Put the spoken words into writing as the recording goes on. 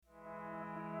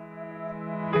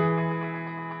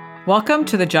Welcome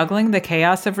to the Juggling the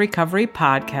Chaos of Recovery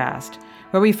podcast,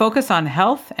 where we focus on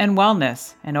health and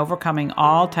wellness and overcoming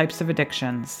all types of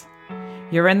addictions.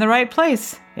 You're in the right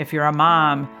place if you're a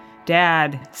mom,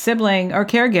 dad, sibling, or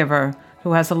caregiver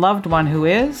who has a loved one who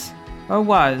is or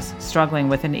was struggling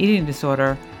with an eating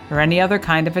disorder or any other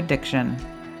kind of addiction.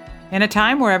 In a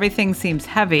time where everything seems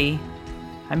heavy,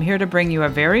 I'm here to bring you a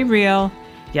very real,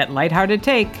 yet lighthearted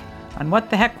take on what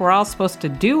the heck we're all supposed to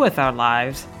do with our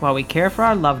lives while we care for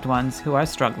our loved ones who are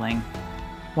struggling.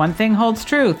 One thing holds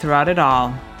true throughout it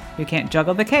all. You can't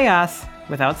juggle the chaos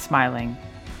without smiling.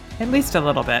 At least a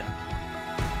little bit.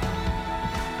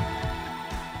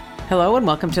 Hello and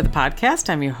welcome to the podcast.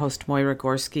 I'm your host, Moira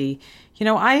Gorski.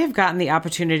 I have gotten the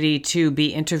opportunity to be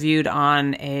interviewed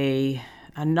on a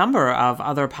number of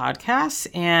other podcasts,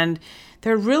 and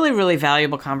they're really, really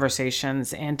valuable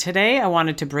conversations. And today I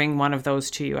wanted to bring one of those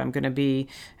to you. I'm going to be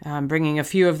bringing a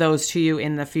few of those to you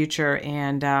in the future.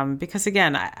 And because,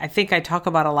 again, I think I talk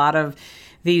about a lot of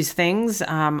these things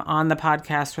on the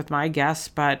podcast with my guests.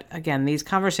 But again, these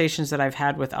conversations that I've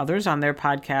had with others on their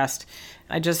podcast,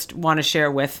 I just want to share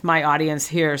with my audience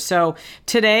here. So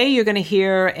today you're going to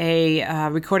hear a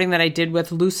recording that I did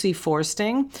with Lucy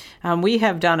Forsting. We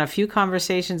have done a few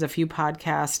conversations, a few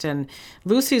podcasts, and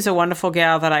Lucy's a wonderful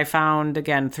gal that I found,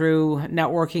 again, through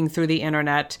networking through the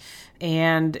internet.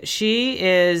 And she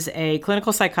is a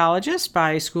clinical psychologist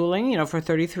by schooling, for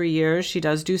 33 years. She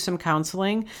does do some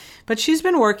counseling, but she's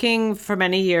been working for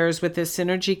many years with this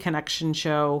Synergy Connection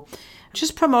show,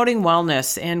 just promoting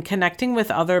wellness and connecting with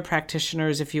other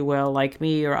practitioners, if you will, like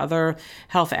me or other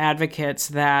health advocates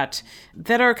that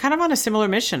are kind of on a similar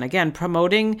mission. Again,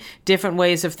 promoting different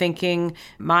ways of thinking,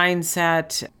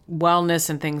 mindset, wellness,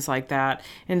 and things like that.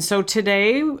 And so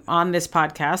today on this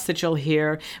podcast that you'll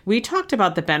hear, we talked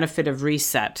about the benefit of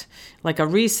reset, like a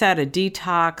reset, a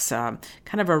detox,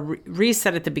 kind of a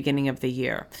reset at the beginning of the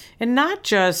year. And not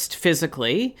just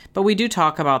physically, but we do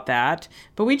talk about that.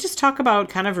 But we just talk about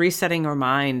kind of resetting our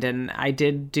mind. And I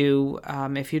did do,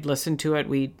 if you'd listen to it,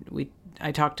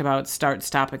 I talked about start,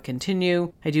 stop, and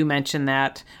continue. I do mention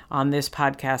that on this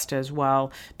podcast as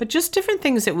well. But just different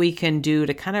things that we can do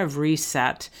to kind of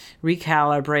reset,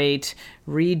 recalibrate,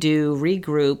 redo,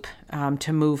 regroup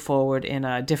to move forward in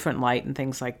a different light and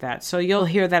things like that. So you'll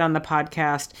hear that on the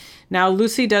podcast. Now,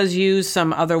 Lucy does use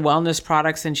some other wellness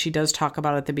products, and she does talk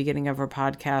about it at the beginning of her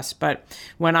podcast. But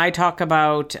when I talk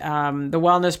about the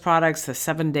wellness products, the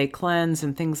 7-day cleanse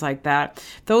and things like that,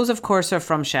 those, of course, are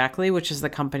from Shaklee, which is the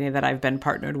company that I've been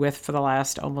partnered with for the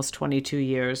last almost 22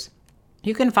 years.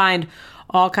 You can find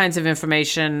all kinds of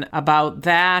information about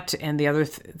that and the other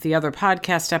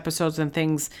podcast episodes and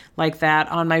things like that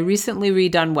on my recently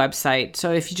redone website.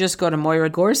 So if you just go to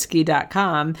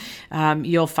moiragorski.com,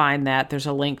 you'll find that there's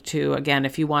a link to, again,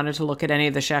 if you wanted to look at any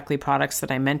of the Shaklee products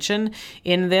that I mentioned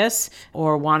in this,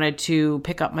 or wanted to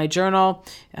pick up my journal,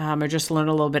 or just learn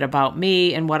a little bit about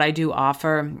me and what I do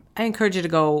offer, I encourage you to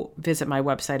go visit my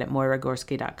website at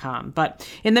moiragorski.com. But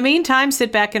in the meantime,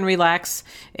 sit back and relax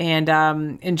and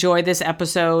enjoy this episode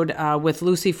with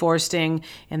Lucy Forsting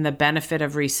and the benefit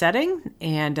of resetting.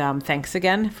 And thanks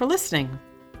again for listening.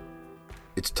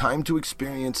 It's time to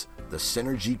experience the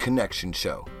Synergy Connection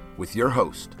Show with your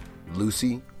host,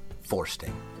 Lucy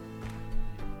Forsting.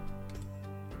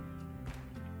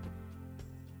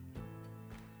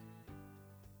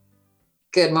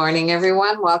 Good morning,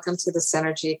 everyone. Welcome to the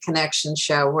Synergy Connection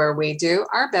Show, where we do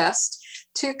our best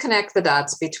to connect the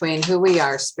dots between who we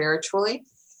are spiritually,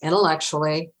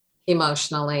 intellectually,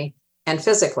 emotionally, and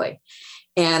physically.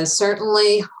 And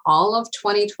certainly all of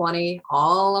 2020,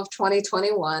 all of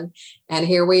 2021, and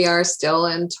here we are still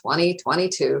in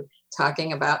 2022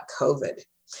 talking about COVID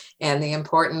and the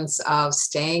importance of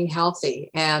staying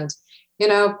healthy. And,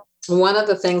 one of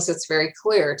the things that's very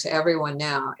clear to everyone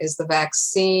now is the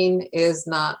vaccine is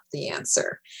not the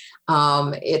answer.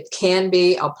 It can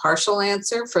be a partial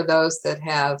answer for those that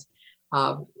have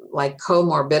like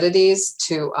comorbidities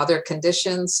to other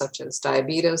conditions such as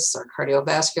diabetes or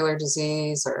cardiovascular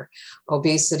disease or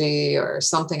obesity or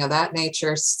something of that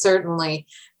nature. Certainly,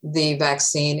 the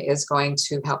vaccine is going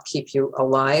to help keep you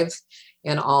alive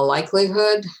in all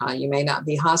likelihood. You may not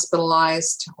be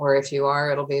hospitalized, or if you are,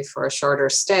 it'll be for a shorter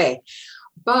stay.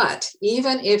 But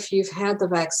even if you've had the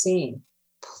vaccine,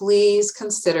 please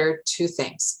consider two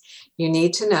things. You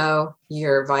need to know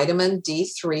your vitamin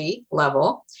D3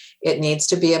 level. It needs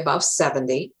to be above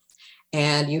 70,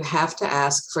 and you have to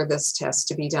ask for this test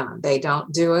to be done. They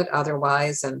don't do it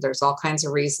otherwise, and there's all kinds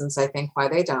of reasons, I think, why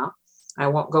they don't. I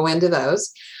won't go into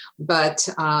those, but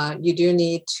you do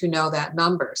need to know that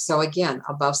number. So again,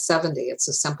 above 70, it's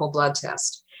a simple blood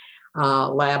test.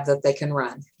 lab that they can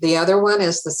run. The other one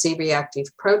is the C-reactive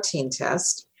protein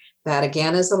test. That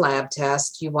again is a lab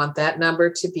test. You want that number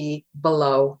to be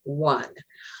below 1.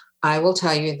 I will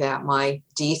tell you that my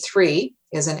D3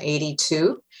 is an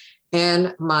 82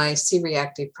 and my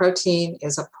C-reactive protein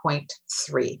is a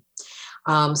 0.3.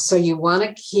 So you want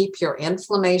to keep your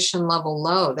inflammation level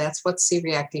low. That's what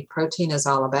C-reactive protein is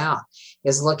all about,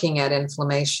 is looking at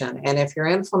inflammation. And if your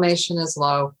inflammation is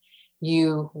low,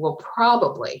 you will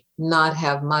probably not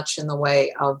have much in the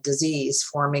way of disease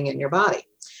forming in your body.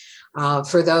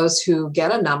 For those who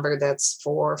get a number that's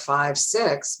 4, 5,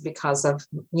 6, because of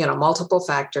multiple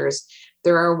factors,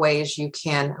 there are ways you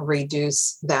can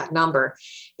reduce that number.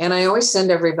 And I always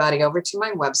send everybody over to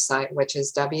my website, which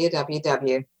is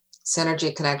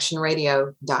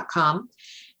www.synergyconnectionradio.com.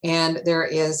 And there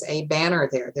is a banner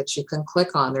there that you can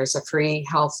click on. There's a free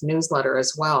health newsletter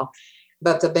as well.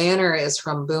 But the banner is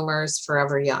from Boomers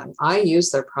Forever Young. I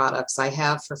use their products. I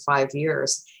have for 5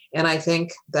 years. And I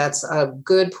think that's a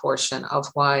good portion of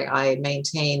why I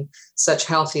maintain such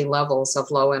healthy levels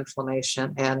of low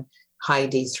inflammation and high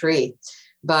D3.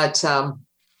 But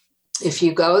if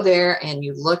you go there and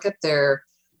you look at their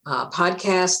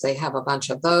podcasts, they have a bunch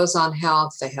of those on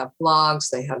health. They have blogs,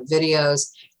 they have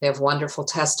videos, they have wonderful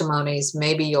testimonies.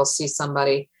 Maybe you'll see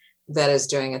somebody that is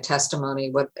doing a testimony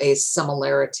with a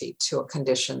similarity to a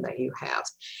condition that you have.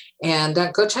 And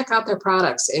go check out their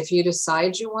products. If you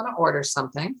decide you want to order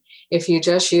something, if you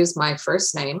just use my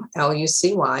first name,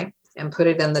 Lucy, and put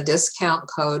it in the discount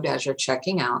code as you're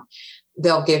checking out,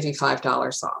 they'll give you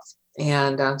 $5 off.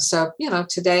 And so,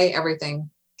 today everything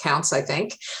counts, I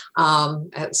think.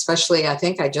 Especially, I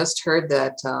think I just heard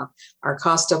that our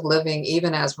cost of living,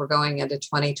 even as we're going into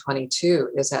 2022,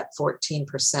 is at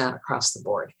 14% across the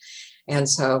board. And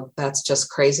so that's just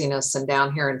craziness. And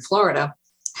down here in Florida,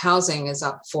 housing is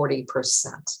up 40%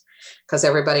 because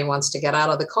everybody wants to get out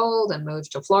of the cold and move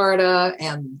to Florida.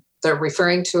 And they're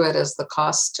referring to it as the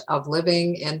cost of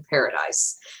living in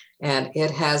paradise. And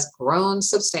it has grown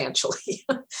substantially.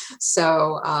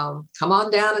 So come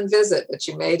on down and visit, but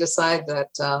you may decide that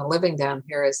living down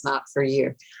here is not for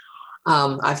you.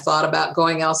 I've thought about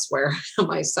going elsewhere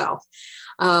myself.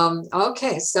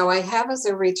 Okay, so I have as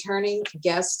a returning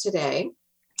guest today,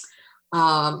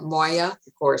 Moya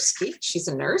Gorski. She's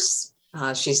a nurse.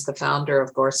 She's the founder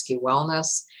of Gorski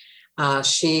Wellness.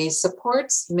 She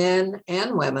supports men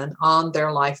and women on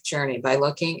their life journey by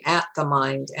looking at the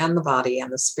mind and the body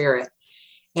and the spirit.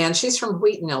 And she's from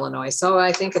Wheaton, Illinois. So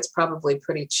I think it's probably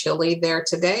pretty chilly there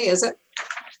today, is it?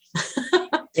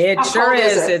 It sure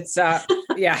is. It's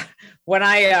yeah. When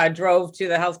I drove to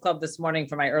the health club this morning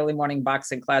for my early morning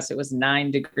boxing class, it was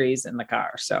 9 degrees in the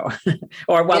car. So,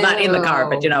 or well, not in the car,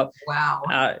 but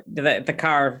wow. The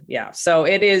car. Yeah. So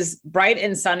it is bright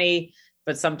and sunny,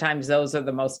 but sometimes those are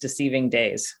the most deceiving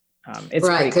days. It's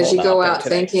right, because you go out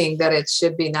thinking that it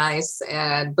should be nice,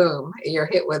 and boom, you're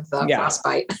hit with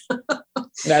frostbite.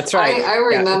 That's right. I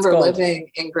remember living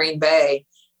in Green Bay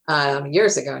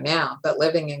years ago now, but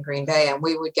living in Green Bay, and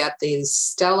we would get these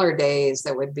stellar days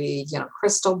that would be,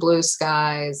 crystal blue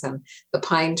skies, and the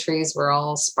pine trees were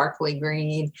all sparkly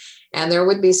green, and there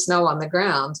would be snow on the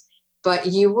ground. But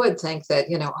you would think that,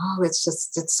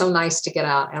 it's so nice to get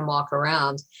out and walk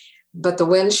around. But the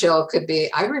wind chill could be,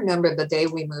 I remember the day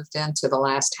we moved into the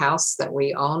last house that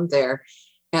we owned there,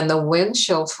 and the wind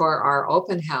chill for our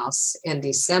open house in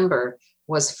December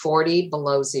was 40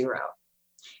 below zero.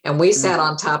 And we sat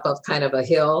on top of kind of a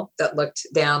hill that looked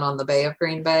down on the Bay of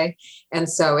Green Bay. And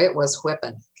so it was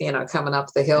whipping, coming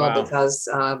up the hill. Wow. Because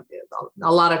a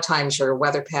lot of times your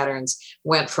weather patterns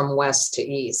went from west to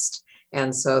east.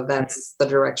 And so that's the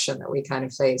direction that we kind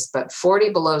of faced. But 40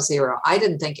 below zero, I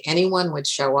didn't think anyone would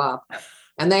show up.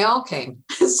 And they all came.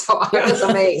 So I was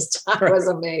amazed.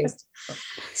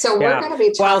 So we're going to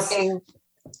be talking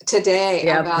today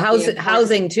about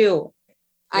housing too.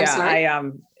 I'm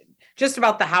sorry. Just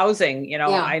about the housing,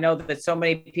 I know that so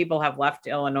many people have left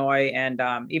Illinois, and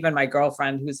even my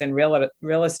girlfriend who's in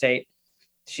real estate,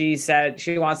 she said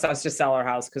she wants us to sell our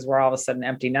house because we're all of a sudden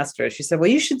empty nesters. She said, well,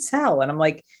 you should sell. And I'm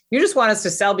like, you just want us to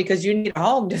sell because you need a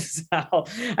home to sell.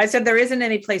 I said, there isn't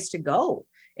any place to go.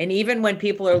 And even when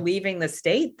people are leaving the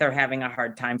state, they're having a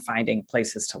hard time finding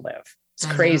places to live.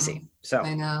 It's crazy. So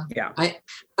I know. Yeah.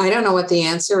 I don't know what the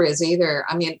answer is either.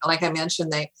 I mean, like I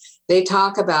mentioned, they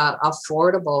talk about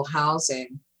affordable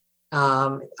housing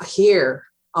here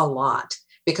a lot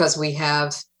because we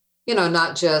have,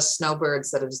 not just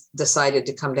snowbirds that have decided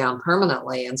to come down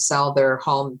permanently and sell their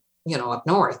home, up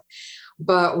north,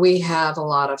 but we have a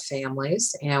lot of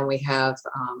families, and we have,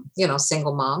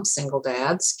 single moms, single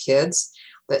dads, kids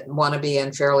that want to be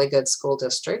in fairly good school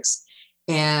districts.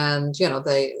 and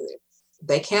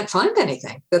they can't find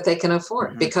anything that they can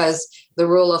afford, Mhm. because the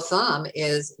rule of thumb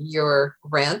is your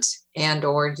rent and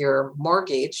or your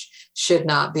mortgage should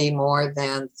not be more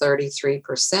than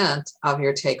 33% of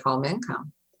your take-home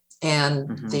income. And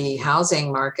Mhm. the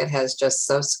housing market has just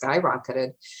so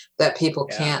skyrocketed that people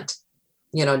Yeah. can't,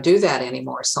 do that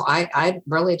anymore. So I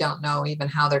really don't know even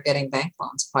how they're getting bank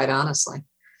loans, quite honestly.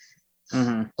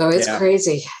 Mhm. So it's Yeah.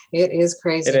 crazy. It is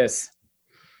crazy. It is.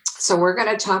 So we're going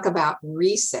to talk about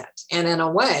reset. And in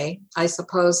a way, I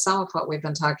suppose some of what we've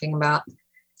been talking about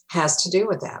has to do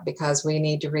with that, because we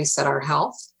need to reset our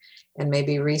health and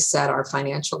maybe reset our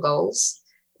financial goals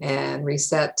and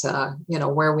reset,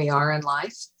 where we are in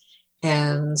life.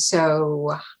 And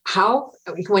so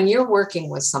when you're working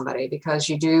with somebody, because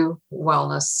you do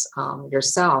wellness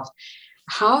yourself,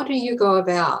 how do you go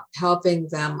about helping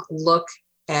them look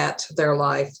at their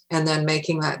life and then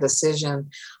making that decision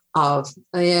of,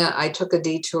 I took a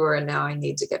detour and now I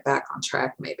need to get back on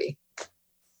track, maybe?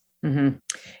 Mm-hmm.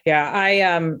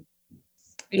 Yeah,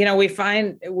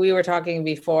 we were talking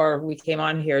before we came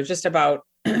on here just about,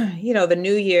 the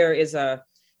new year is a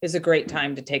great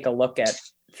time to take a look at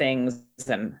things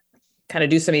and kind of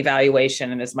do some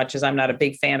evaluation. And as much as I'm not a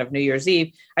big fan of New Year's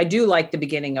Eve, I do like the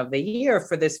beginning of the year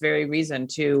for this very reason,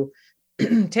 to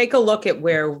take a look at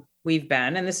where we've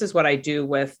been. And this is what I do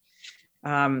with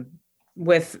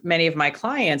many of my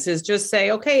clients, is just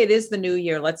say, okay, it is the new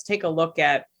year. Let's take a look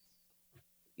at,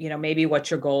 maybe what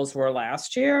your goals were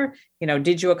last year.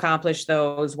 Did you accomplish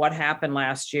those? What happened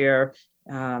last year?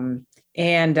 Health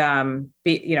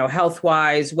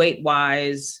wise, weight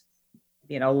wise,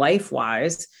 life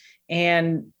wise,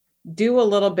 and do a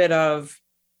little bit of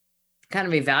kind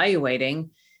of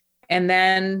evaluating. And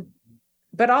then,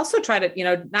 but also try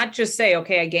to, not just say,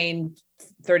 okay, I gained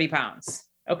 30 pounds.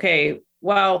 Okay,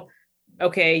 well,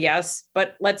 okay, yes,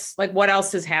 but what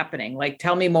else is happening? Like,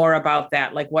 tell me more about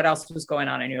that. Like, what else was going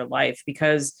on in your life?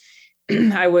 Because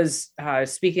I was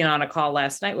speaking on a call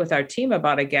last night with our team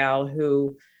about a gal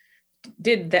who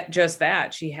did just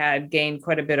that. She had gained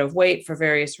quite a bit of weight for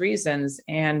various reasons.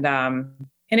 And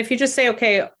if you just say,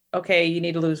 okay, you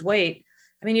need to lose weight,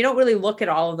 I mean, you don't really look at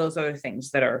all of those other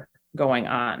things that are going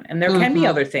on. And there can be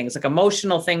other things, like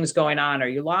emotional things going on, or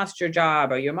you lost your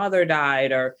job, or your mother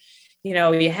died, or,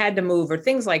 you had to move, or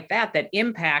things like that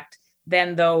impact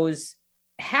then those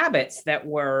habits that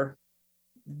we're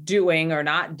doing or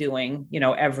not doing,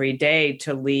 every day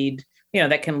to lead,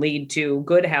 that can lead to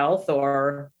good health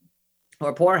or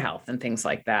poor health and things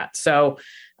like that. So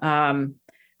a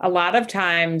lot of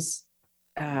times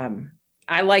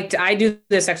I do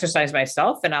this exercise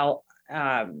myself, and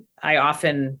I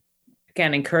often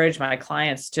can encourage my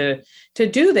clients to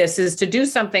do this, is to do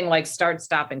something like start,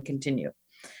 stop, and continue.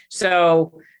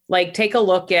 So like, take a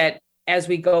look at, as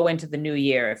we go into the new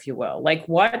year, if you will, like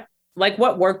what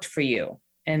worked for you.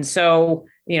 And so,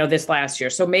 this last year,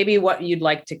 so maybe what you'd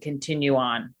like to continue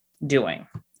on doing,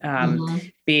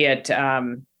 be it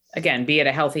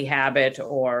a healthy habit,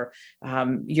 or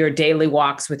your daily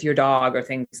walks with your dog, or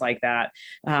things like that.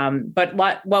 But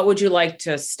what would you like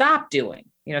to stop doing?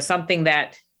 Something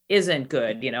that isn't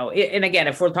good, and again,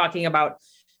 if we're talking about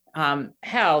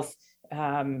health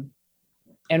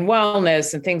and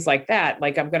wellness and things like that,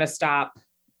 like, I'm going to stop,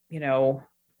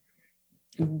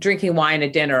 drinking wine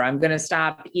at dinner. I'm going to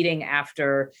stop eating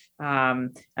after,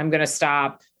 I'm going to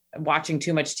stop watching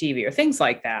too much TV, or things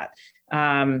like that.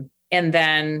 And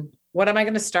then what am I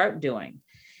going to start doing?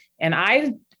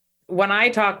 And when I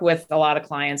talk with a lot of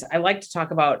clients, I like to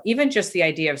talk about even just the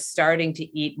idea of starting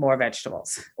to eat more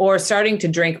vegetables, or starting to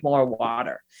drink more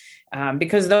water,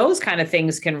 because those kind of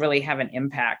things can really have an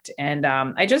impact. And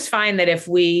I just find that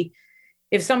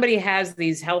if somebody has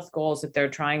these health goals that they're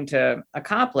trying to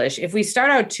accomplish, if we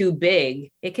start out too big,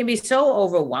 it can be so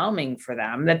overwhelming for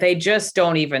them that they just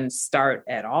don't even start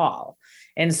at all.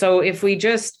 And so if we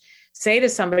just say to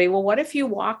somebody, well, what if you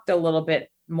walked a little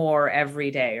bit more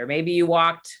every day? Or maybe you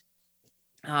walked,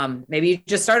 maybe you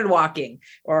just started walking,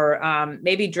 or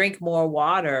maybe drink more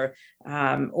water,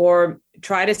 or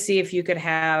try to see if you could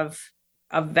have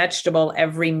a vegetable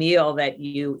every meal that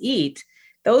you eat.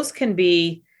 Those can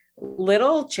be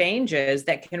little changes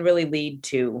that can really lead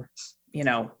to,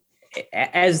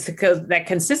 as that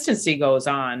consistency goes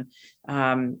on,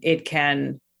 it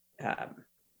can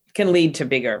lead to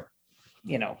bigger,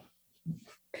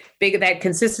 that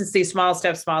consistency, small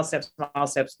steps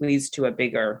leads to a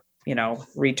bigger,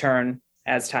 return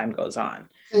as time goes on.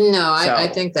 No, I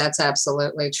think that's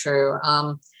absolutely true.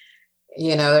 I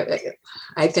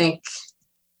think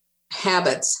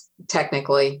habits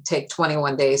technically take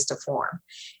 21 days to form,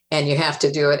 and you have to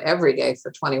do it every day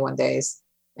for 21 days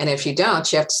And if you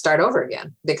don't, you have to start over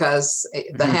again because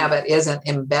the habit isn't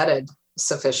embedded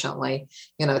sufficiently,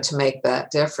 to make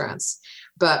that difference.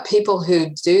 But people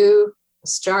who do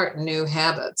start new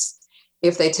habits,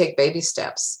 if they take baby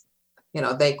steps,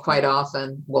 they quite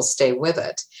often will stay with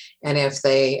it. And if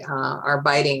they are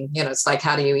biting, it's like,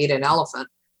 how do you eat an elephant?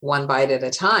 One bite at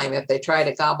a time. If they try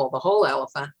to gobble the whole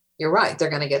elephant, you're right, they're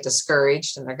going to get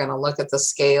discouraged and they're going to look at the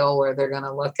scale, or they're going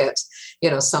to look at,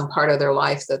 some part of their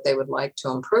life that they would like to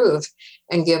improve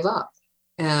and give up.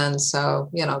 And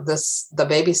so, the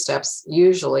baby steps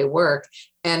usually work,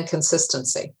 and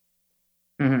consistency.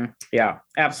 Mm-hmm. Yeah,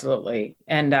 absolutely.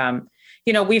 And,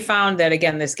 we found that,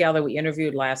 again, this gal that we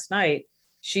interviewed last night,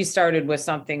 she started with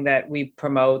something that we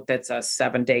promote that's a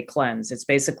 7-day cleanse. It's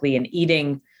basically an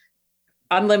eating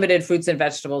unlimited fruits and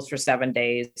vegetables for 7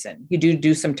 days. And you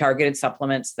do some targeted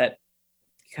supplements that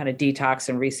kind of detox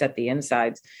and reset the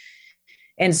insides.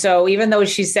 And so even though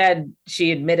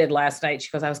she admitted last night, she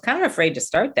goes, I was kind of afraid to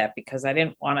start that because I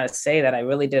didn't want to say that I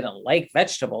really didn't like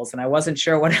vegetables. And I wasn't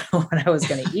sure what I was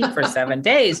going to eat for 7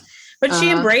 days, but she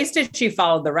embraced it. She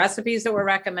followed the recipes that were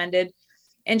recommended.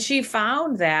 And she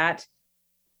found that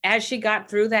as she got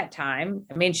through that time,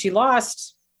 she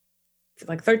lost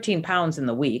like 13 pounds in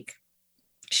the week.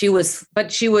 She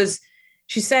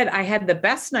said, I had the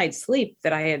best night's sleep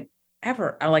that I had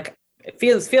ever, it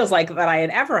feels like that I had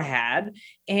ever had.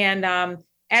 And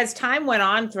as time went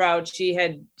on throughout, she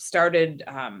had started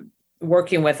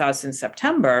working with us in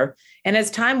September. And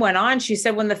as time went on, she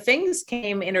said, when the things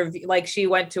came, like she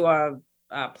went to a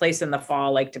place in the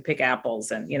fall, like to pick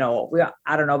apples. And,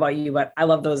 I don't know about you, but I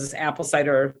love those apple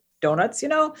cider donuts,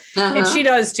 and she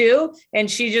does too.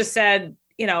 And she just said,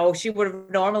 she would have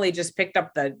normally just picked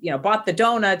up bought the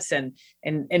donuts and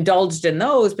indulged in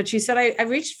those. But she said, I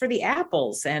reached for the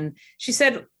apples. And she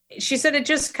said it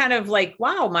just kind of like,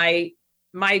 wow,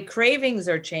 my cravings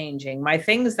are changing. My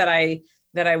things that I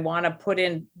want to put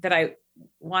in, that I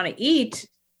want to eat.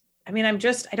 I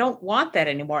don't want that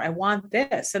anymore. I want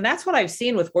this. And that's what I've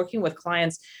seen with working with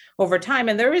clients over time.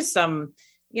 And there is some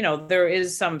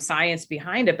science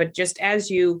behind it, but just as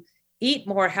you eat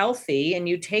more healthy and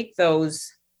you take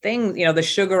those things, the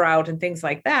sugar out and things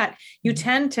like that, you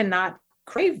tend to not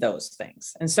crave those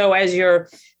things. And so as you're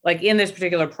like in this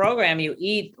particular program, you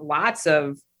eat lots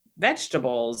of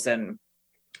vegetables and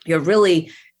you're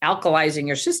really alkalizing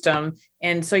your system.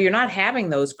 And so you're not having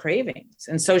those cravings.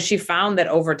 And so she found that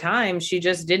over time, she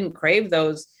just didn't crave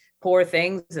those poor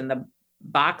things and the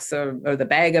box or the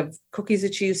bag of cookies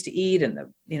that she used to eat and the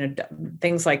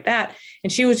things like that.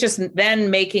 And she was just then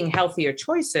making healthier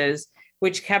choices,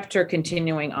 which kept her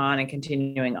continuing on.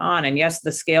 And yes,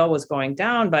 the scale was going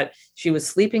down, but she was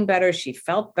sleeping better. She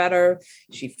felt better.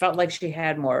 She felt like she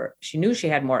knew she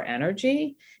had more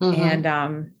energy.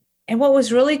 And what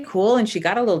was really cool, and she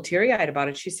got a little teary-eyed about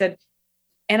it, she said,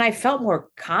 and I felt more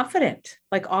confident.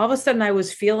 Like all of a sudden I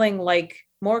was feeling like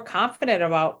more confident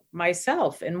about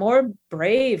myself and more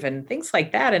brave and things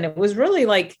like that. And it was really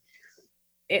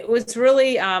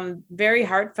very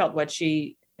heartfelt what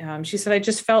she said, I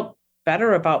just felt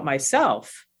better about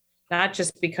myself, not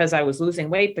just because I was losing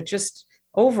weight, but just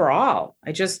overall,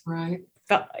 I just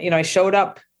felt, I showed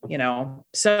up,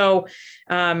 so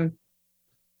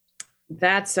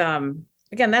that's,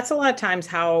 again, that's a lot of times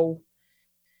how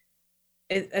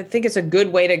I think it's a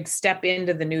good way to step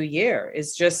into the new year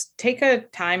is just take a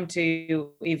time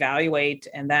to evaluate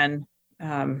and then,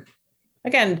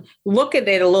 again, look at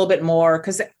it a little bit more.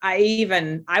 Cause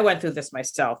I went through this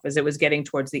myself as it was getting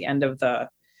towards the end of the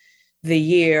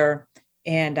year.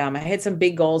 And I had some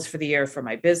big goals for the year for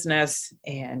my business.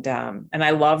 And I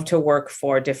love to work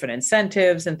for different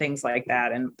incentives and things like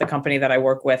that. And the company that I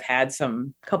work with had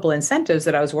some couple incentives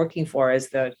that I was working for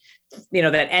as that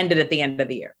ended at the end of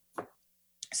the year.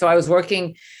 So I was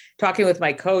talking with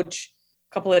my coach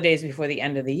a couple of days before the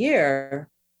end of the year.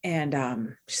 And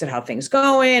she said, how things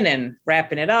going and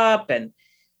wrapping it up. And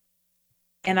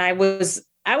I was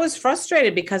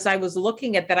frustrated because I was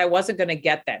looking at that. I wasn't going to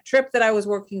get that trip that I was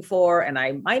working for, and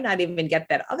I might not even get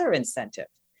that other incentive.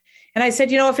 And I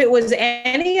said, if it was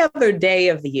any other day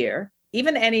of the year,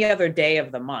 even any other day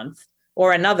of the month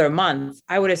or another month,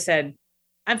 I would have said,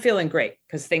 I'm feeling great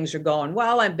because things are going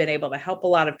well. I've been able to help a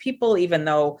lot of people, even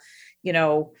though,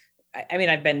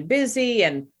 I've been busy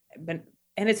and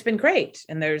it's been great.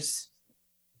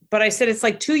 But I said, it's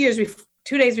like 2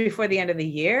 days before the end of the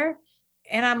year.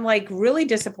 And I'm like really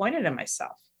disappointed in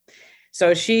myself.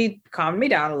 So she calmed me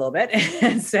down a little bit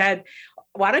and said,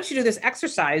 why don't you do this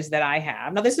exercise that I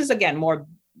have? Now, this is, again, more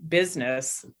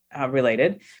business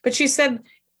related, but she said,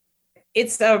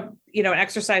 it's an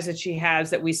exercise that she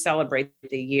has that we celebrate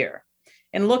the year.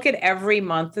 and look at every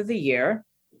month of the year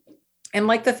and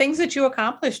like the things that you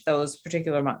accomplished those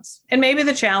particular months and maybe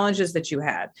the challenges that you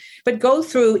had, but go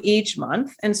through each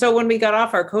month. And so when we got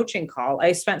off our coaching call,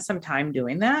 I spent some time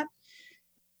doing that.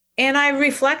 And I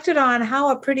reflected on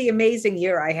how a pretty amazing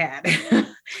year I had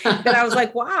that I was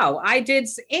like, wow, I did.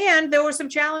 And there were some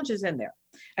challenges in there.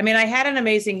 I mean, I had an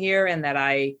amazing year in that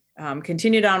I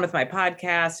continued on with my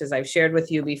podcast. As I've shared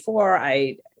with you before,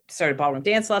 I started ballroom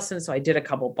dance lessons. So I did a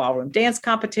couple ballroom dance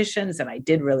competitions and I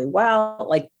did really well,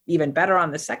 like even better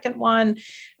on the second one.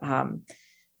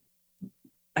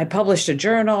 I published a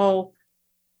journal,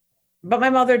 but my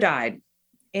mother died.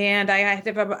 And I had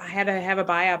to have a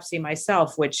biopsy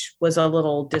myself, which was a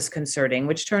little disconcerting,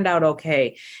 which turned out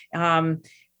okay.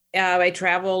 I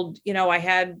traveled, I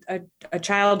had a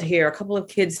child here, a couple of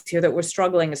kids here that were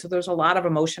struggling. So there was a lot of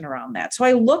emotion around that. So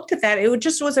I looked at that. It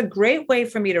just was a great way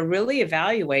for me to really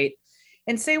evaluate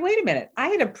and say, wait a minute, I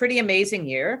had a pretty amazing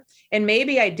year and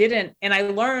maybe I didn't. And I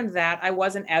learned that I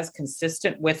wasn't as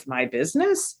consistent with my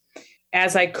business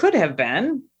as I could have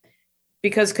been,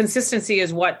 because consistency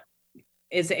is what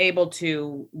is able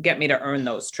to get me to earn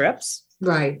those trips.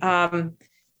 Right.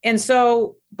 And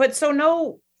so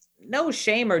no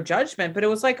shame or judgment, but it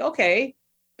was like, okay,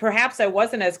 perhaps I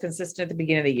wasn't as consistent at the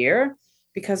beginning of the year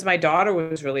because my daughter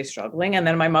was really struggling. And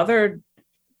then my mother,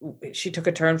 she took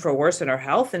a turn for worse in her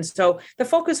health. And so the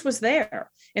focus was there.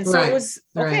 And so it was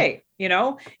okay,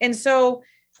 And so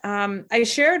I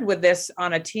shared with this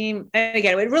on a team. And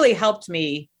again, it really helped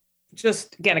me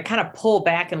just, again, to kind of pull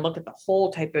back and look at the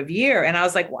whole type of year. And I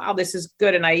was like, wow, this is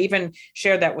good. And I even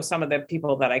shared that with some of the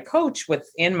people that I coach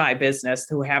within my business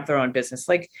who have their own business.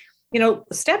 Like,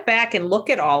 step back and look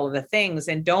at all of the things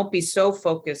and don't be so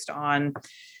focused on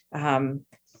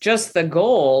just the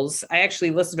goals. I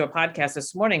actually listened to a podcast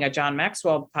this morning, a John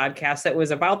Maxwell podcast that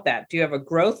was about that. Do you have a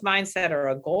growth mindset or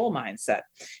a goal mindset?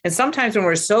 And sometimes when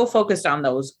we're so focused on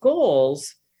those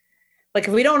goals, like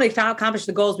if we don't accomplish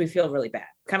the goals, we feel really bad,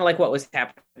 kind of like what was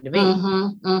happening to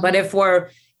me. But if we're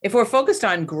focused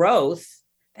on growth,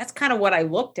 that's kind of what I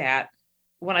looked at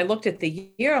when I looked at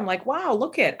the year. I'm like,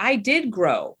 wow, I did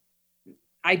grow.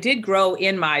 I did grow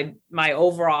in my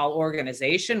overall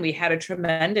organization. We had a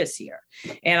tremendous year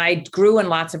and I grew in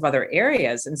lots of other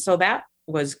areas. And so that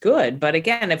was good. But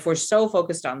again, if we're so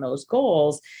focused on those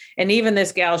goals, and even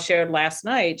this gal shared last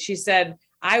night, she said,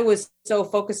 I was so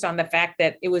focused on the fact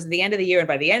that it was the end of the year. And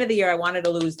by the end of the year, I wanted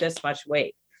to lose this much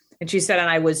weight. And she said, and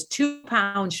I was 2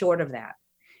 pounds short of that.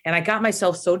 And I got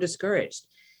myself so discouraged.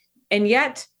 And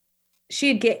yet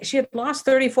she had lost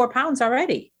 34 pounds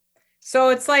already. So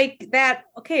it's like that,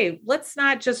 okay, let's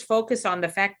not just focus on the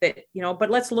fact that,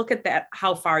 but let's look at that,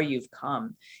 how far you've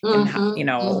come and how, it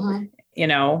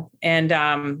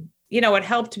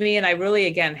helped me. And I really,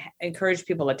 again, encourage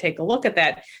people to take a look at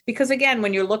that, because again,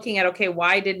 when you're looking at, okay,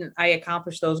 why didn't I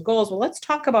accomplish those goals? Well, let's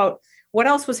talk about what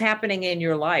else was happening in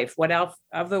your life. What else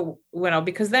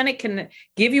because then it can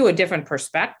give you a different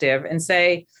perspective and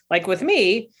say, like with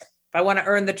me, if I want to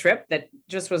earn the trip that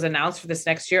just was announced for this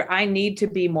next year, I need to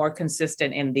be more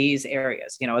consistent in these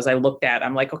areas. As I looked at,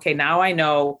 I'm like, okay, now I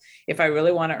know if I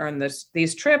really want to earn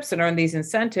these trips and earn these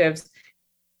incentives,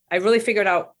 I really figured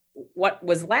out what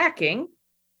was lacking.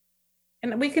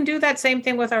 And we can do that same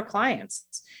thing with our clients,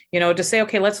 to say,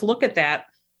 okay, let's look at that.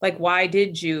 Like, why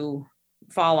did you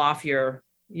fall off your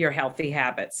healthy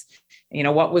habits?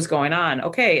 What was going on?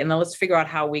 Okay. And then let's figure out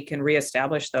how we can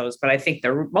reestablish those. But I think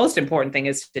the most important thing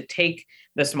is to take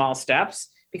the small steps,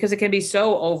 because it can be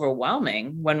so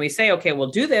overwhelming when we say, okay,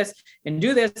 we'll do this and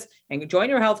join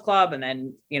your health club. And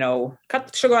then, cut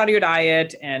the sugar out of your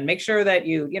diet and make sure that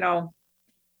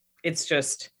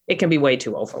it can be way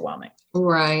too overwhelming.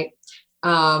 Right.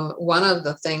 One of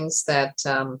the things that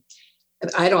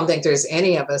I don't think there's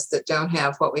any of us that don't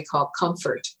have what we call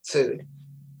comfort food.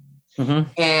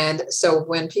 Mm-hmm. And so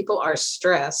when people are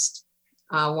stressed,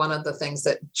 one of the things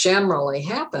that generally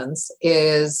happens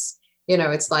is,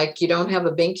 it's like you don't have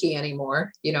a binky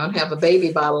anymore. You don't have a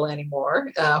baby bottle anymore.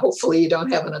 Hopefully you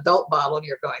don't have an adult bottle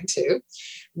you're going to.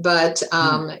 But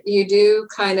you do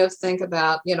kind of think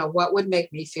about, what would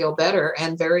make me feel better?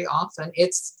 And very often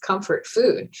it's comfort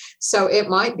food. So it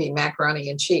might be macaroni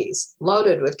and cheese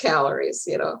loaded with calories,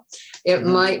 It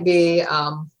might be,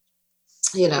 I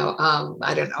don't know,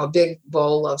 a big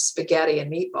bowl of spaghetti and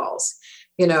meatballs,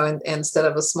 instead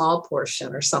of a small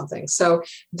portion or something. So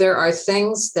there are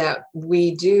things that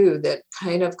we do that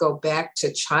kind of go back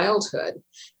to childhood,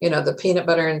 the peanut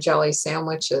butter and jelly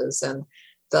sandwiches and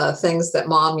the things that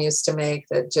mom used to make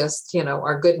that just,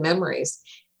 are good memories.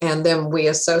 And then we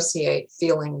associate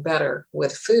feeling better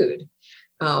with food.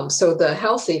 So the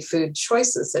healthy food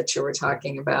choices that you were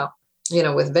talking about,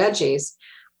 with veggies,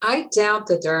 I doubt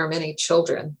that there are many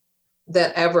children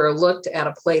that ever looked at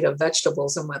a plate of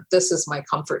vegetables and went, this is my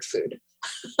comfort food.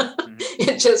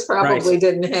 It just probably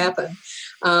didn't happen.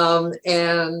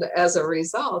 And as a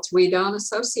result, we don't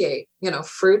associate,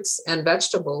 fruits and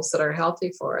vegetables that are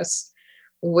healthy for us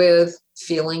with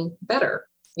feeling better.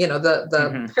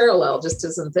 The parallel just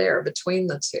isn't there between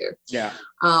the two. Yeah.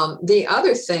 The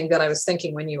other thing that I was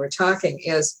thinking when you were talking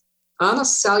is on a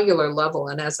cellular level,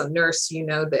 and as a nurse,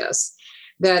 this,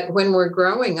 that when we're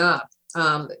growing up,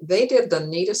 they did the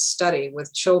neatest study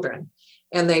with children,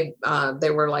 and they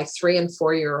were like 3 and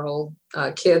 4 year old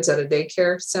kids at a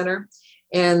daycare center,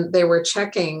 and they were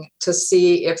checking to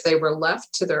see if they were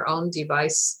left to their own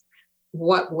device,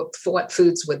 what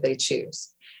foods would they choose.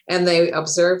 And they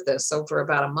observed this over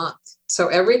about a month. So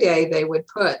every day they would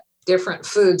put different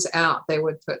foods out. They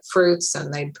would put fruits,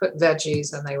 and they'd put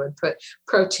veggies, and they would put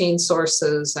protein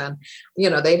sources, and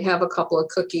they'd have a couple of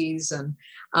cookies, and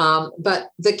but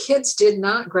the kids did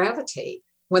not gravitate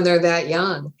when they're that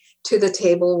young to the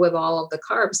table with all of the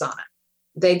carbs on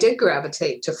it. They did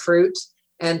gravitate to fruit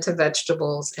and to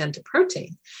vegetables and to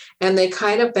protein, and they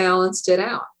kind of balanced it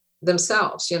out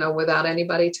themselves, without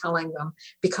anybody telling them,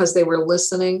 because they were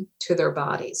listening to their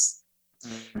bodies.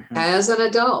 Mm-hmm. As an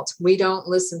adult, we don't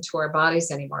listen to our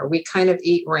bodies anymore. We kind of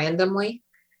eat randomly,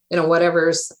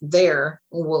 whatever's there,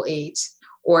 we'll eat.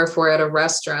 Or if we're at a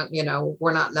restaurant,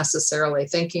 we're not necessarily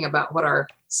thinking about what our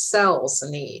cells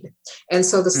need. And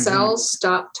so the cells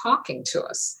stop talking to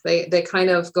us. They kind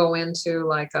of go into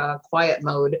like a quiet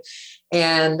mode.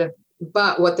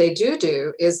 But what they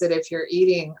do is that if you're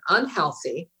eating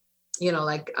unhealthy,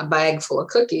 like a bag full of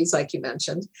cookies, like you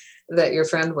mentioned, that your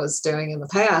friend was doing in the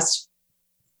past,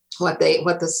 what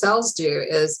the cells do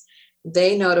is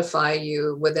they notify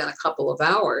you within a couple of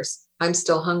hours, I'm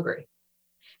still hungry.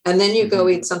 And then you go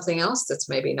eat something else that's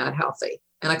maybe not healthy.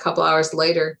 And a couple hours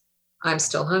later, I'm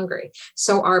still hungry.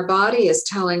 So our body is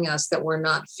telling us that we're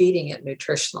not feeding it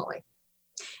nutritionally.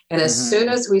 And as soon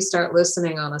as we start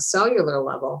listening on a cellular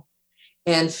level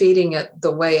and feeding it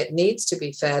the way it needs to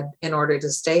be fed in order to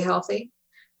stay healthy,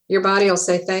 your body will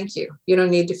say, thank you. You don't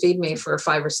need to feed me for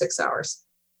 5 or 6 hours.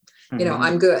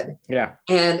 I'm good. Yeah.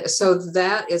 And so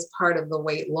that is part of the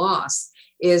weight loss,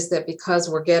 is that because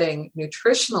we're getting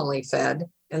nutritionally fed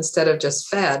instead of just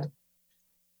fed,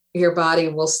 your body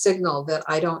will signal that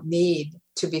I don't need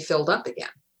to be filled up again.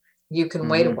 You can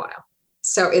wait a while.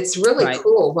 So it's really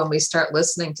cool when we start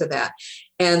listening to that.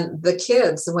 And the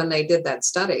kids, when they did that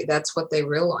study, that's what they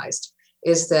realized,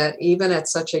 is that even at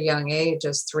such a young age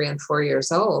as 3 and 4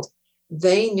 years old,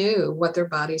 they knew what their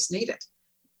bodies needed.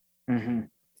 Mm-hmm.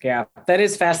 Yeah, that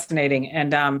is fascinating.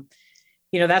 And,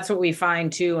 that's what we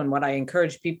find too. And what I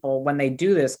encourage people when they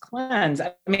do this cleanse,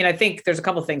 I think there's a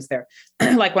couple of things there.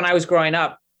 Like when I was growing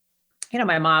up,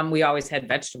 my mom, we always had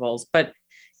vegetables, but,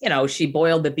 she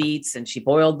boiled the beets and she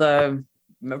boiled the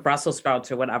Brussels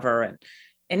sprouts or whatever. And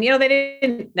they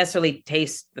didn't necessarily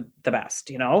taste the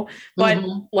best, but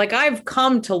like I've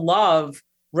come to love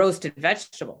roasted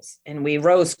vegetables, and we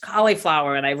roast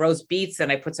cauliflower, and I roast beets, and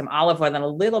I put some olive oil and a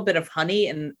little bit of honey,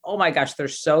 and oh my gosh, they're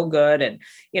so good. And,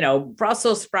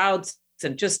 Brussels sprouts,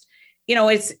 and just,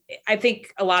 I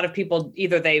think a lot of people,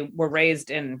 either they were raised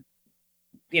in,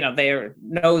 their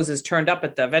nose is turned up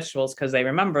at the vegetables because they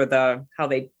remember how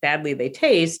badly they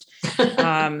taste,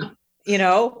 and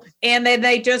then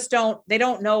they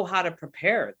don't know how to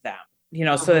prepare them,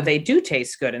 so that they do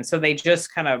taste good. And so they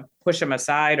just kind of push them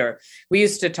aside. Or we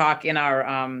used to talk in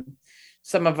our,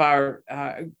 some of our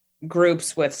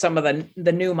groups with some of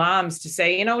the new moms to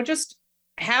say, just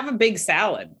have a big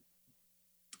salad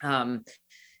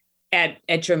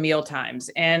at your meal times.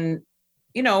 And,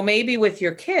 maybe with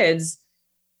your kids,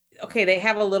 okay, they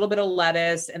have a little bit of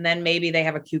lettuce, and then maybe they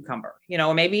have a cucumber,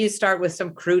 maybe you start with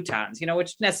some croutons,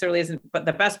 which necessarily isn't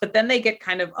the best, but then they get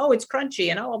kind of, oh, it's crunchy,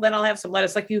 and then I'll have some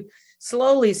lettuce. Like you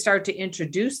slowly start to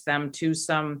introduce them to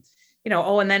some,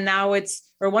 and then now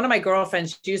or one of my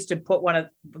girlfriends used to put one of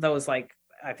those, like,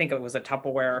 I think it was a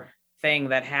Tupperware thing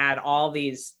that had all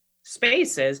these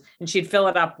spaces, and she'd fill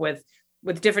it up with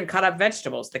different cut up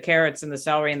vegetables, the carrots and the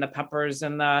celery and the peppers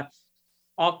and the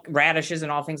all radishes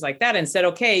and all things like that, and said,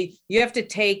 okay, you have to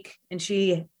take, and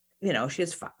she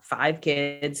has 5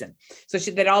 kids. And so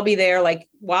they'd all be there, like,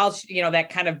 while, that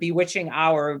kind of bewitching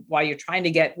hour while you're trying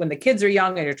to when the kids are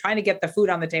young and you're trying to get the food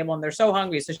on the table and they're so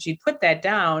hungry. So she'd put that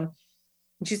down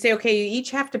and she'd say, okay, you each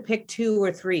have to pick 2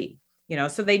 or 3,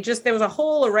 so there was a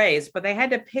whole array, but they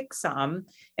had to pick some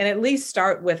and at least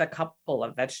start with a couple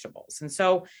of vegetables. And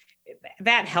so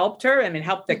that helped her.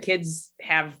 Helped the kids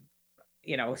have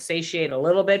satiate a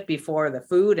little bit before the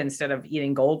food instead of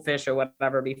eating goldfish or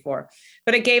whatever before.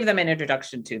 But it gave them an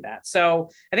introduction to that. So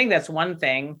I think that's one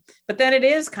thing. But then it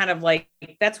is kind of like,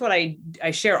 that's what I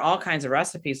share all kinds of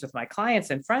recipes with my clients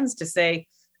and friends to say,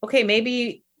 okay,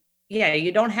 maybe, yeah,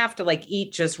 you don't have to like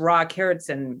eat just raw carrots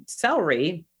and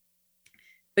celery,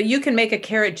 but you can make a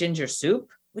carrot ginger soup,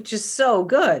 which is so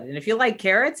good. And if you like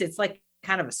carrots, it's like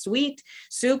kind of a sweet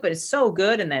soup, but it's so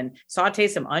good. And then saute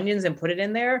some onions and put it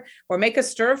in there, or make a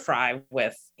stir fry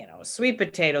with, sweet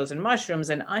potatoes and mushrooms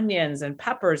and onions and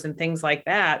peppers and things like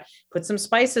that. Put some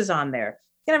spices on there.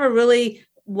 You can have a really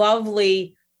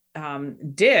lovely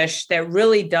dish that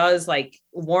really does like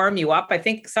warm you up. I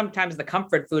think sometimes the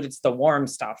comfort food, it's the warm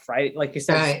stuff, right? Like you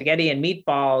said, right. Spaghetti and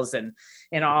meatballs and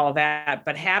all of that,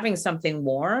 but having something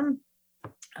warm,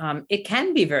 it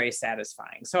can be very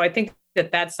satisfying. So I think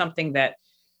that that's something that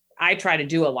I try to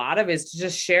do a lot of, is to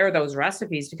just share those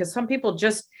recipes, because some people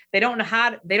just, they don't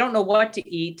know what to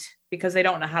eat because they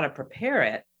don't know how to prepare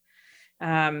it.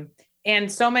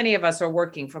 And so many of us are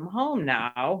working from home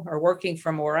now, or working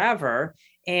from wherever.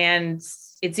 And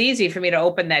it's easy for me to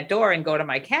open that door and go to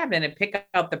my cabinet and pick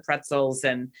up the pretzels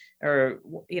or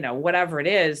whatever it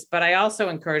is. But I also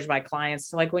encourage my clients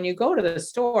to, like, when you go to the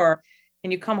store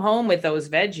and you come home with those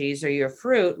veggies or your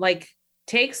fruit, like,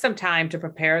 take some time to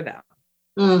prepare them.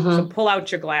 Mm-hmm. So pull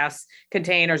out your glass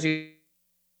containers,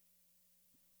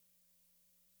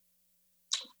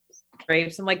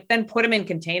 grapes, and then put them in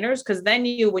containers. Because then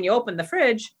when you open the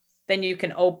fridge, then you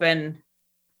can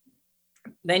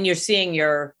then you're seeing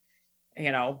your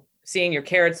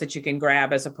carrots that you can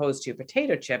grab, as opposed to your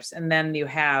potato chips. And then you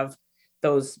have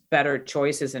those better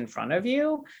choices in front of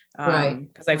you. Right.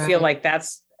 Because I feel like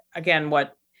that's, again,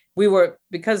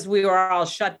 because we were all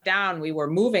shut down, we were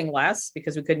moving less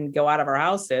because we couldn't go out of our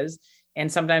houses.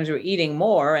 And sometimes we were eating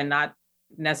more and not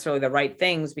necessarily the right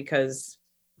things because,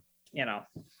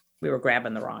 we were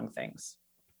grabbing the wrong things.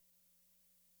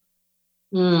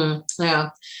 Yeah.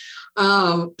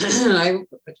 I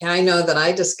know that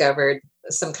I discovered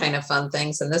some kind of fun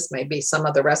things, and this may be some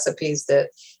of the recipes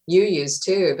that you use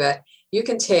too, but you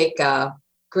can take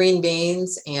green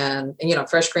beans and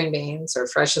fresh green beans or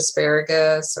fresh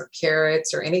asparagus or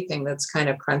carrots or anything that's kind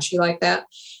of crunchy like that,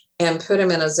 and put them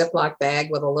in a Ziploc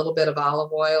bag with a little bit of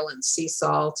olive oil and sea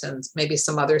salt and maybe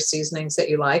some other seasonings that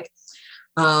you like,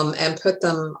 and put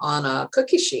them on a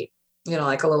cookie sheet,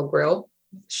 like a little grill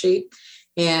sheet,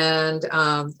 and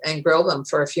grill them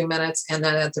for a few minutes. And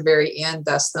then at the very end,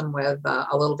 dust them with a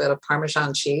little bit of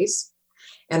Parmesan cheese.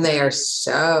 And they are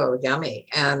so yummy.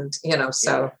 And,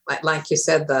 like you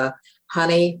said, the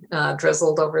honey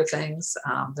drizzled over things.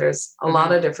 There's a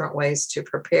lot of different ways to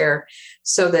prepare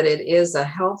so that it is a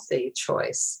healthy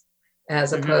choice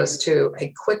as opposed to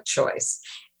a quick choice.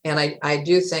 And I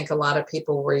do think a lot of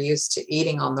people were used to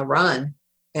eating on the run.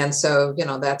 And so,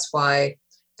 that's why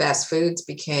fast foods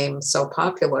became so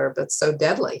popular, but so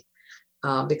deadly,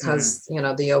 because,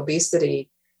 the obesity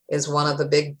is one of the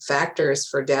big factors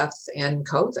for death in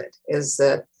COVID, is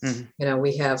that,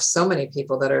 we have so many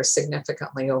people that are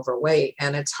significantly overweight,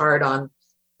 and it's hard on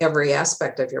every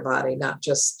aspect of your body, not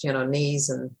just, knees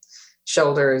and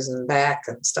shoulders and back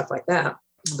and stuff like that,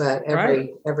 but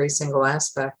every single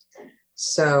aspect.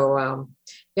 So,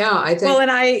 I think. Well, and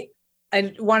I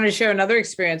wanted to share another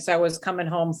experience. I was coming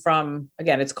home from,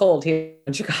 again, it's cold here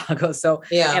in Chicago. So,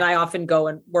 and I often go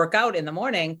and work out in the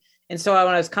morning. And so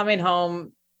when I was coming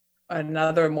home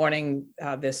another morning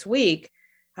this week,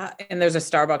 and there's a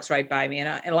Starbucks right by me.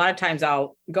 And a lot of times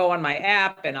I'll go on my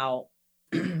app and I'll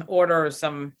order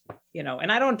some,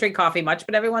 and I don't drink coffee much,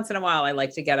 but every once in a while I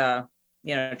like to get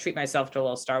treat myself to a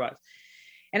little Starbucks.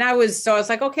 And I was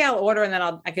like, okay, I'll order, and then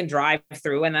I can drive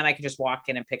through, and then I can just walk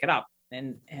in and pick it up.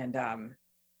 And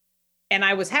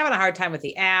I was having a hard time with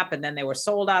the app, and then they were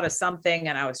sold out of something.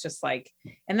 And I was just like,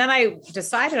 and then I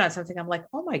decided on something. I'm like,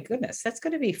 oh my goodness, that's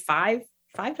going to be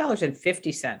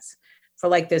 $5.50 for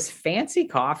like this fancy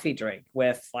coffee drink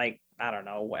with like, I don't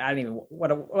know,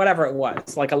 whatever it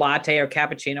was, like a latte or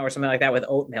cappuccino or something like that with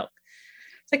oat milk.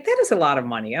 It's like, that is a lot of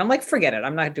money. And I'm like, forget it.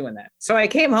 I'm not doing that. So I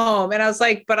came home and I was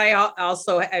like, but I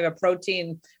also have a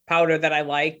protein powder that I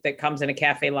like that comes in a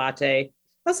cafe latte.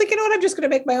 I was like, you know what? I'm just going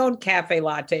to make my own cafe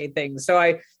latte thing. So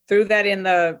I threw that in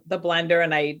the blender,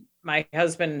 and my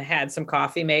husband had some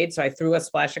coffee made. So I threw a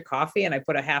splash of coffee, and I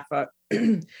put a half a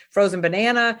frozen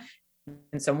banana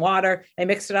and some water. I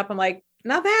mixed it up. I'm like,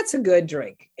 now that's a good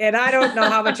drink. And I don't know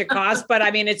how much it costs, but I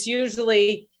mean, it's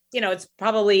usually, it's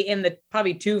probably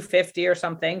probably $2.50 or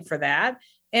something for that.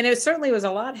 And it certainly was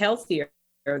a lot healthier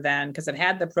than, because it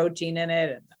had the protein in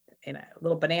it and a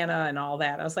little banana and all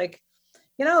that. I was like,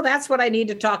 that's what I need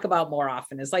to talk about more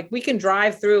often, is like, we can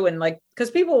drive through and like,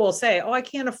 because people will say, oh, I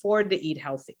can't afford to eat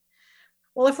healthy.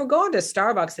 Well, if we're going to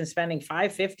Starbucks and spending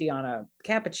 $5.50 on a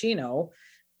cappuccino,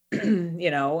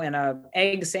 and a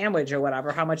egg sandwich or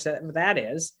whatever, how much that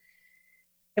is,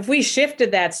 if we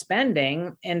shifted that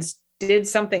spending and did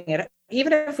something,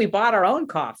 even if we bought our own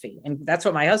coffee, and that's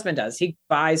what my husband does, he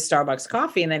buys Starbucks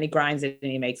coffee and then he grinds it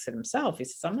and he makes it himself. He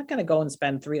says, I'm not going to go and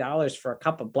spend $3 for a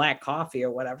cup of black coffee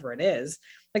or whatever it is.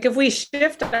 Like, if we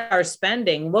shift our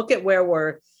spending, look at where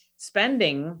we're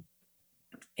spending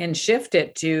and shift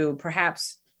it to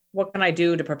perhaps, what can I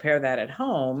do to prepare that at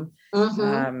home?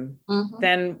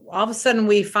 Then all of a sudden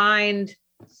we find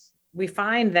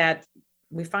the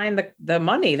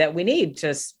money that we need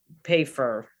to pay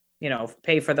for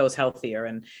those healthier.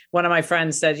 And one of my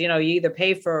friends said, you either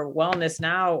pay for wellness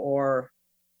now or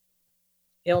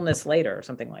illness later, or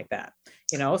something like that,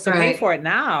 so Pay for it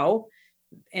now.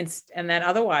 And then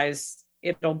otherwise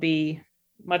it'll be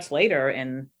much later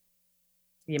and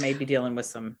you may be dealing with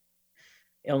some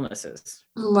illnesses.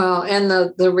 Well, and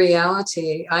the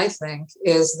reality, I think,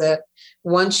 is that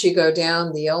once you go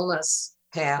down the illness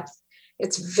path,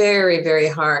 it's very, very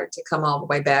hard to come all the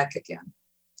way back again.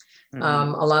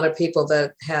 A lot of people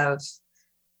that have,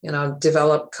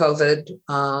 developed COVID,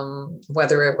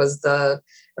 whether it was the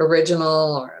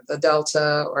original or the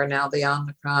Delta or now the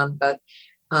Omicron, but,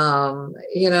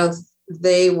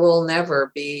 they will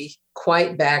never be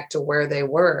quite back to where they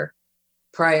were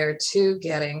prior to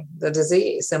getting the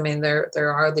disease. I mean,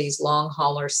 there are these long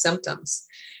hauler symptoms,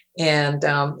 and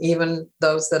even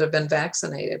those that have been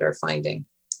vaccinated are finding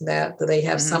that they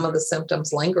have some of the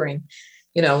symptoms lingering,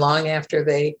 long after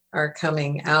they are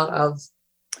coming out of,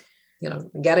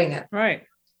 getting it. Right.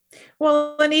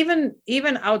 Well, and even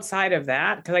outside of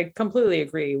that, because I completely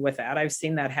agree with that. I've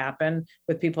seen that happen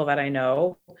with people that I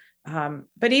know.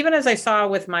 But even as I saw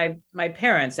with my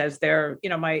parents, as they're,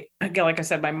 like I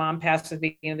said, my mom passed at the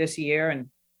beginning of this year and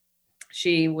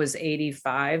she was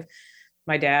 85.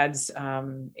 My dad's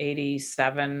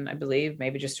 87, I believe,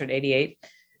 maybe just turned 88.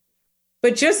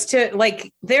 But just to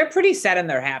they're pretty set in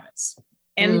their habits.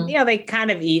 And, they kind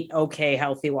of eat okay,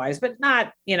 healthy wise, but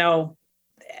not,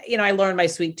 I learned my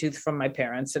sweet tooth from my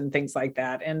parents and things like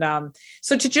that. And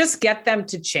so to just get them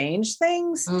to change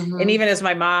things. And even as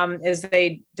my mom, as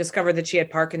they discovered that she had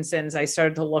Parkinson's, I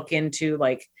started to look into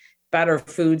better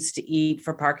foods to eat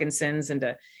for Parkinson's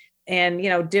and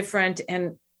different.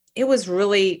 And it was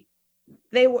really,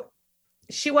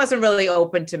 she wasn't really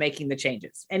open to making the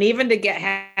changes. And even to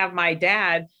have my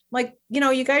dad,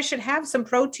 you guys should have some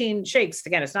protein shakes.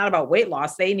 Again, it's not about weight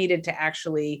loss. They needed to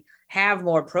actually have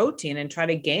more protein and try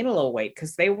to gain a little weight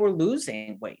because they were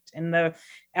losing weight. And the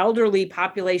elderly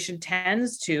population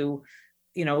tends to,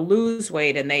 lose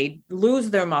weight and they lose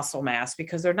their muscle mass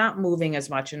because they're not moving as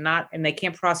much and they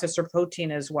can't process their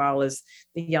protein as well as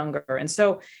the younger. And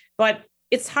so, but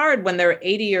it's hard when they're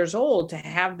 80 years old to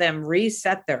have them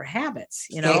reset their habits,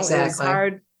 Exactly. It's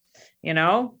hard,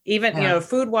 even,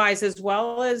 food wise, as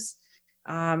well as,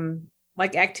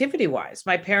 activity wise.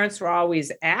 My parents were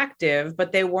always active,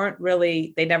 but they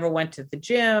never went to the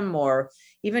gym or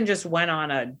even just went on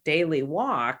a daily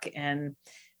walk. And,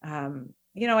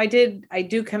 I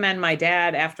do commend my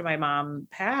dad after my mom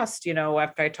passed,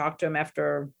 after I talked to him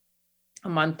after a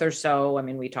month or so. I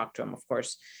mean, we talked to him, of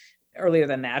course, earlier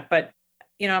than that, but,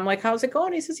 I'm like, how's it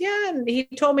going? He says, yeah. And he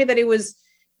told me that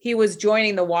he was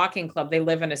joining the walking club. They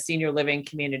live in a senior living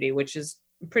community, which is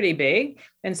pretty big.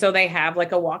 And so they have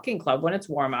a walking club when it's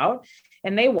warm out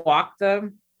and they walk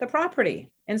the property.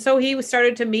 And so he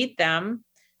started to meet them,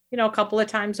 a couple of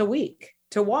times a week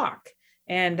to walk.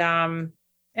 And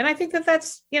I think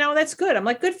that's good. I'm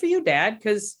like, good for you, Dad.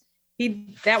 Cause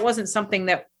that wasn't something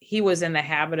that he was in the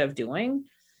habit of doing.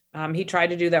 He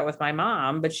tried to do that with my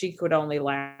mom, but she could only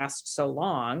last so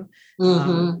long.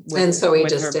 And so he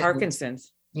just her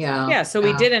Parkinson's. Yeah. So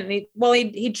he didn't.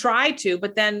 He tried to,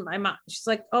 but then my mom, she's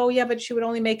like, oh yeah, but she would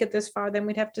only make it this far. Then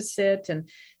we'd have to sit. And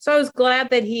so I was glad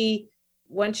that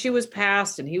when she was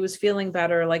passed and he was feeling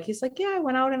better, he's like, yeah, I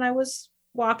went out and I was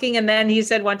walking. And then he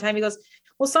said one time, he goes,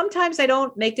 well, sometimes I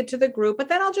don't make it to the group, but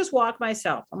then I'll just walk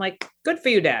myself. I'm like, good for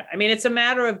you, Dad. I mean, it's a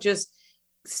matter of just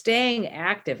staying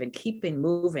active and keeping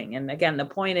moving. And again, the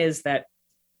point is that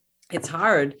it's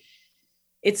hard.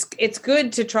 It's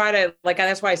good to try to,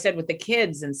 that's why I said with the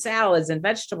kids and salads and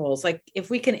vegetables, if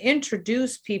we can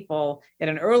introduce people at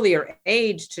an earlier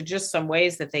age to just some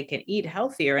ways that they can eat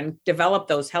healthier and develop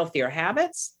those healthier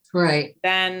habits, right?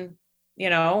 Then, they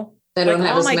don't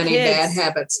have as many bad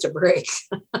habits to break.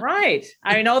 Right.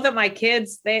 I know that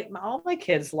all my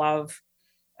kids love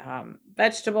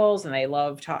vegetables, and they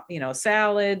love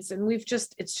salads, and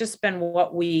it's just been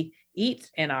what we eat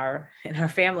in our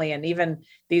family. And even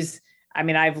these, I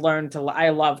mean, I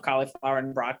love cauliflower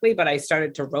and broccoli, but I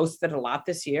started to roast it a lot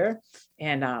this year.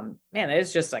 And man, it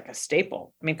is just like a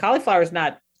staple. I mean, cauliflower is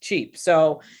not cheap.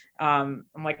 So I'm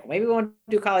like, maybe we won't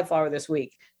do cauliflower this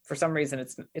week. For some reason,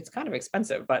 it's kind of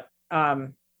expensive, but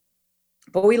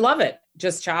we love it.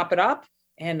 Just chop it up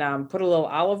and put a little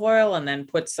olive oil, and then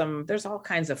there's all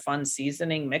kinds of fun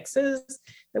seasoning mixes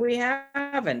that we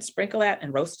have, and sprinkle that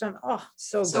and roast them. Oh,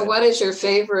 so good. So what is your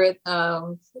favorite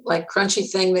like crunchy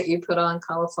thing that you put on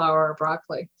cauliflower or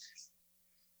broccoli?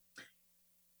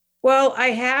 Well, I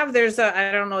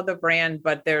don't know the brand,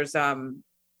 but there was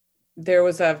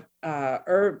a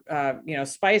herb,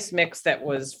 spice mix that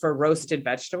was for roasted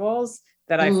vegetables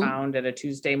that I found at a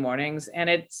Tuesday mornings. And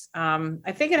it's,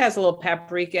 I think it has a little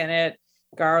paprika in it,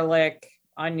 garlic,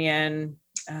 onion.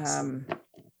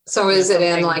 So is it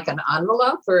in like an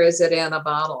envelope or is it in a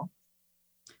bottle?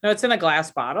 No, it's in a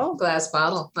glass bottle. Glass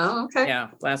bottle. Oh, okay. Yeah,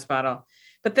 glass bottle.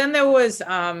 But then there was,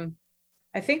 I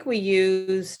think we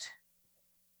used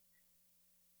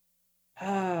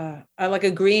like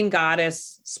a Green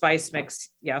Goddess spice mix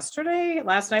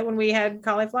last night when we had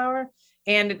cauliflower.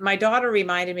 And my daughter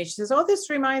reminded me, she says, oh, this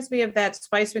reminds me of that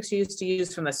spice mix you used to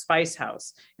use from the Spice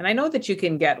House. And I know that you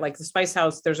can get like the Spice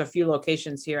House, there's a few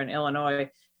locations here in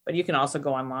Illinois, but you can also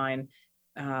go online.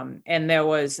 And there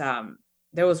was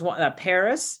one, a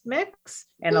Paris mix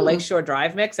and a Lakeshore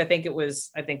Drive mix. I think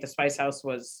the Spice House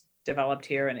was developed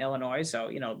here in Illinois. So,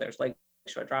 there's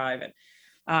Lakeshore Drive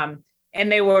and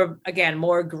they were, again,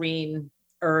 more green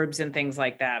herbs and things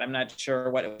like that. I'm not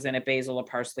sure what it was in it, basil or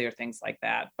parsley or things like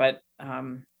that. But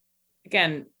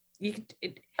again,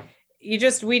 we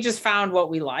just found what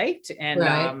we liked. And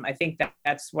right. I think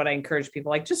that's what I encourage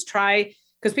people, like, just try,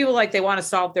 because people they want to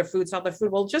salt their food.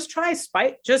 Well, just try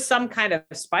just some kind of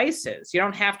spices. You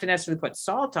don't have to necessarily put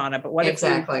salt on it, but what if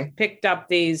you picked up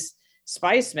these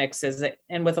spice mixes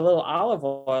and with a little olive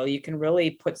oil, you can really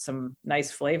put some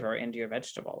nice flavor into your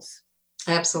vegetables.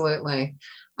 Absolutely.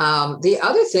 The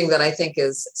other thing that I think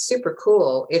is super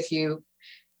cool, if you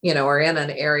are in an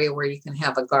area where you can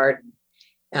have a garden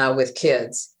with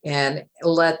kids and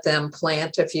let them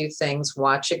plant a few things,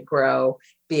 watch it grow,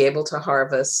 be able to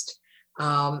harvest,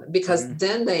 because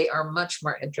then they are much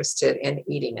more interested in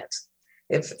eating it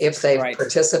if they've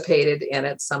participated in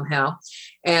it somehow.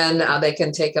 And they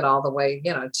can take it all the way,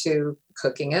 to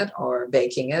cooking it or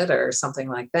baking it or something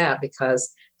like that,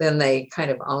 because then they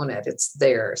kind of own it. It's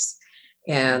theirs.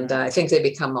 And I think they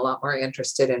become a lot more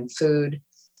interested in food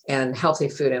and healthy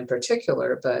food in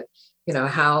particular. But,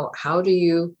 how do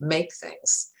you make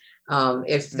things?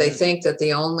 If they think that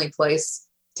the only place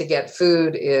to get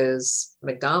food is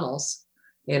McDonald's,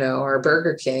 or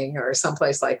Burger King or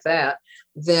someplace like that,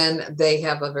 then they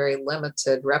have a very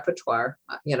limited repertoire,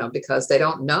 because they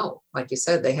don't know, like you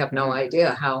said, they have no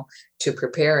idea how to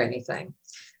prepare anything.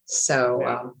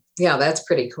 So, that's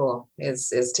pretty cool is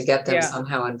to get them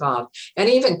somehow involved. And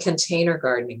even container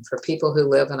gardening for people who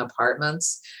live in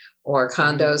apartments or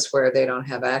condos where they don't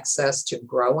have access to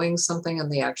growing something in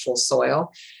the actual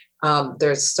soil.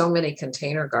 There's so many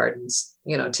container gardens,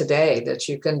 today that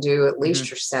you can do at least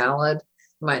your salad.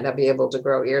 You might not be able to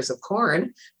grow ears of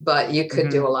corn, but you could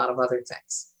do a lot of other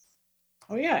things.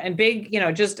 Oh yeah. And big,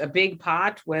 just a big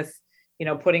pot with,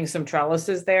 putting some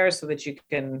trellises there so that you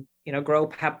can, grow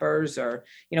peppers or,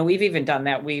 we've even done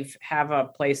that. We've have a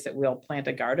place that we'll plant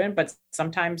a garden, but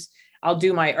sometimes I'll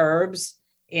do my herbs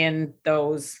in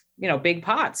those, big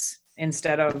pots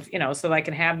instead of, so I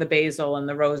can have the basil and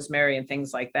the rosemary and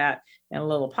things like that in a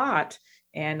little pot.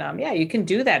 And you can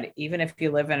do that even if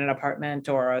you live in an apartment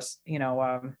or a,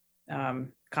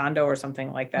 condo or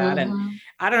something like that. And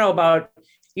I don't know about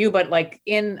you, but like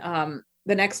in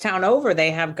the next town over,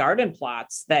 they have garden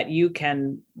plots that you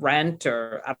can rent,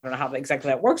 or I don't know how exactly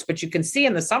that works, but you can see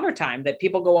in the summertime that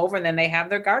people go over and then they have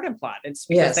their garden plot. It's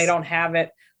because they don't have it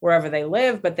wherever they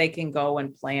live, but they can go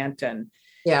and plant. And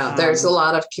there's a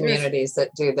lot of communities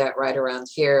that do that right around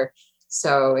here.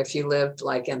 So if you lived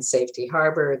like in Safety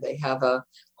Harbor, they have a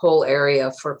whole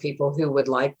area for people who would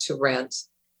like to rent,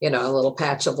 a little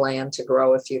patch of land to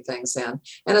grow a few things in.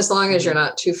 And as long as you're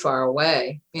not too far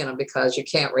away, because you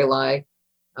can't rely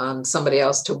on somebody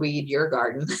else to weed your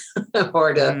garden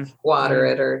or to water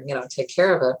it or, take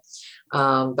care of it.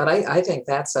 But I think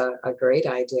that's a great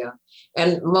idea.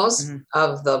 And most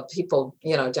of the people,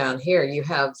 down here, you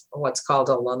have what's called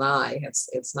a lanai.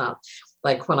 It's not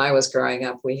like when I was growing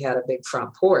up, we had a big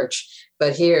front porch,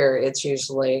 but here it's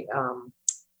usually,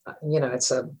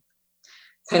 it's a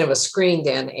kind of a screened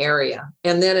in area.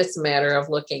 And then it's a matter of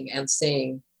looking and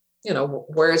seeing,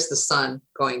 where is the sun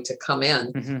going to come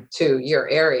in to your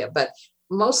area? But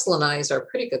most lanais are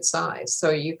pretty good size. So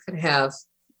you could have,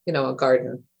 a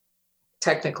garden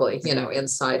technically,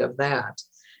 inside of that,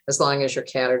 as long as your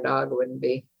cat or dog wouldn't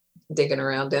be digging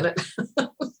around in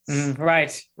it.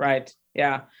 Right.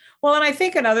 Yeah. Well, and I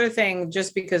think another thing,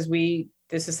 just because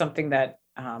this is something that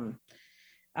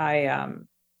I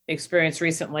experienced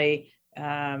recently,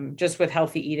 just with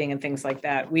healthy eating and things like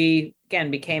that. We,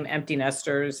 again, became empty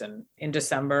nesters and in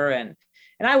December, and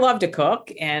I love to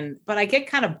cook, but I get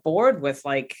kind of bored with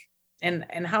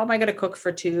and how am I going to cook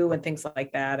for two and things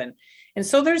like that. And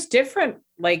so there's different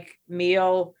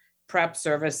meal prep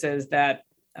services that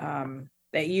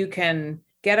you can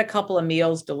get a couple of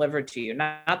meals delivered to you.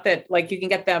 Not that you can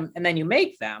get them and then you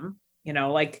make them,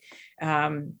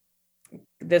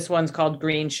 this one's called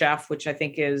Green Chef, which I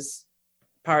think is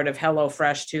part of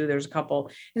HelloFresh too. There's a couple.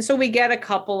 And so we get a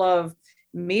couple of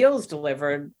meals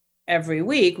delivered every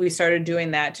week. We started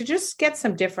doing that to just get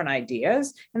some different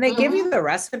ideas, and they give you the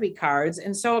recipe cards.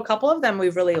 And so a couple of them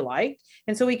we've really liked.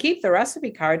 And so we keep the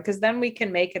recipe card because then we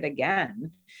can make it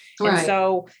again. Right. And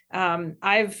so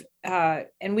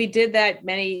and we did that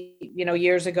many,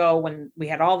 years ago when we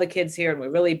had all the kids here and we're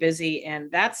really busy.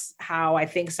 And that's how I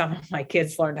think some of my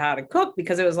kids learned how to cook,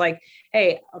 because it was like,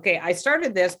 hey, okay, I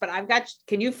started this, but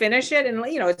can you finish it? And,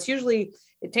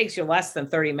 it takes you less than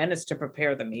 30 minutes to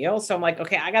prepare the meal. So I'm like,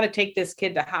 okay, I got to take this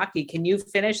kid to hockey. Can you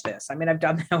finish this? I mean, I've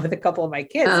done that with a couple of my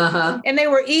kids, and they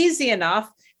were easy enough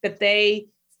that they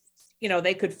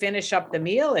could finish up the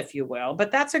meal, if you will. But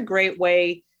that's a great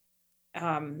way,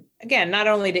 again, not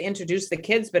only to introduce the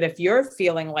kids, but if you're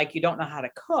feeling like you don't know how to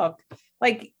cook,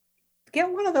 get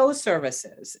one of those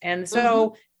services. And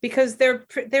so, because they're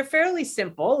fairly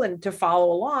simple and to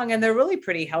follow along, and they're really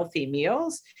pretty healthy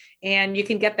meals, and you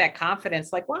can get that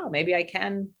confidence, wow, maybe I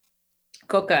can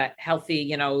cook a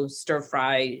healthy, stir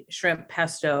fry shrimp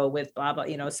pesto with blah,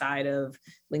 blah, side of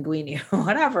linguine or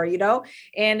whatever,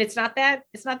 and it's not that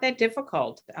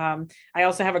difficult. I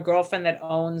also have a girlfriend that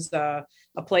owns a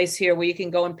place here where you can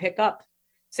go and pick up,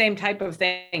 same type of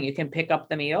thing. You can pick up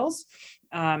the meals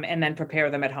and then prepare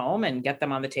them at home and get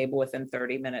them on the table within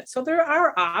 30 minutes. So there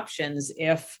are options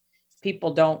if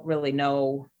people don't really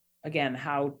know, again,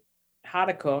 how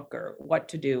to cook or what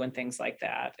to do and things like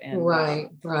that. And right.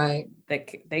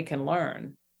 They can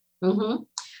learn.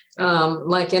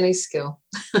 Like any skill.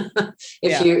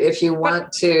 If you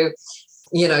want to,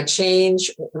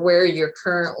 change where you're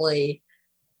currently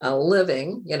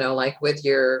living, with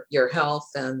your health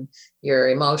and your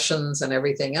emotions and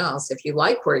everything else, if you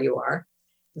like where you are,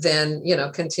 then,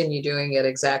 continue doing it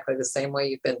exactly the same way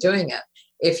you've been doing it.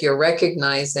 If you're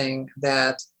recognizing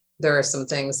that there are some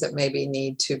things that maybe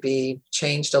need to be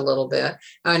changed a little bit.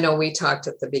 I know we talked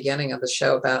at the beginning of the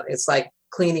show about it's like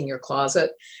cleaning your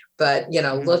closet, but,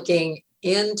 looking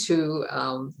into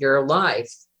your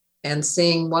life and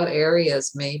seeing what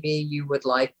areas maybe you would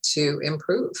like to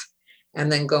improve,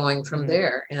 and then going from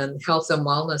there. And health and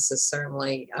wellness is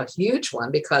certainly a huge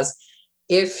one, because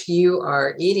if you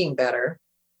are eating better,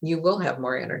 you will have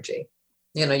more energy.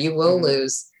 You will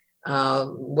lose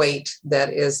weight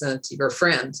that isn't your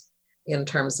friend in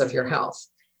terms of your health.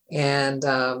 And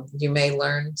you may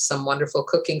learn some wonderful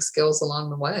cooking skills along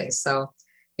the way. So,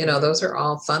 those are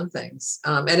all fun things.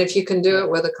 And if you can do it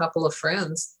with a couple of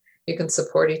friends, you can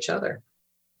support each other.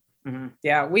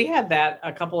 Yeah, we had that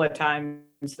a couple of times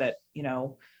that, a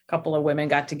couple of women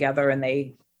got together and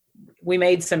we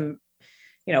made some,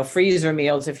 freezer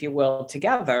meals, if you will,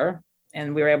 together,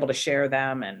 and we were able to share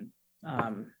them and,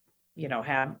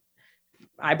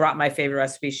 I brought my favorite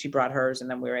recipes, she brought hers, and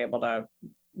then we were able to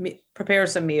prepare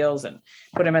some meals and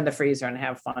put them in the freezer and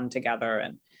have fun together.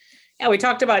 And we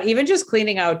talked about even just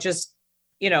cleaning out,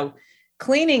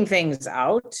 cleaning things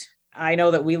out. I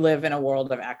know that we live in a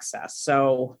world of excess.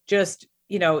 So just,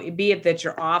 be it that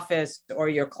your office or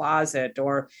your closet,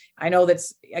 or I know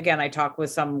that's, again, I talk with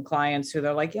some clients who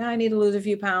they're like, yeah, I need to lose a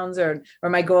few pounds, or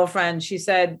my girlfriend, she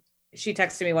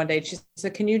texted me one day, she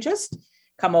said, can you just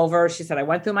come over? She said, I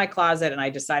went through my closet and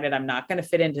I decided I'm not going to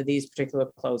fit into these particular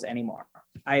clothes anymore.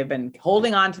 I have been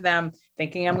holding on to them,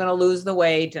 thinking I'm going to lose the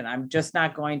weight, and I'm just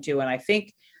not going to. And I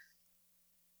think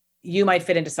you might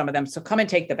fit into some of them. So come and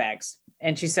take the bags.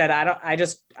 And she said,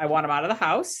 I want them out of the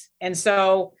house. And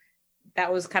so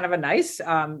that was kind of a nice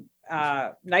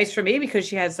for me, because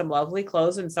she had some lovely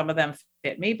clothes and some of them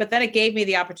fit me, but then it gave me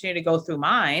the opportunity to go through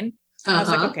mine. I was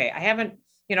like, okay, I haven't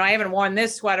worn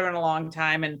this sweater in a long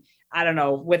time. And I don't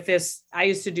know, with this, I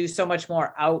used to do so much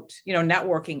more out,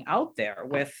 networking out there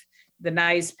with the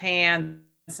nice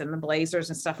pants and the blazers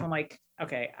and stuff. I'm like,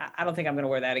 okay, I don't think I'm going to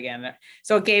wear that again.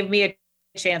 So it gave me a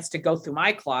chance to go through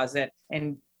my closet,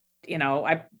 and,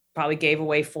 I probably gave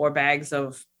away 4 bags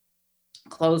of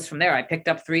clothes from there. I picked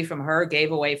up 3 from her,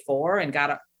 gave away 4, and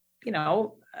got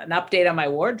an update on my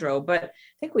wardrobe. But I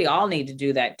think we all need to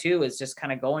do that too, is just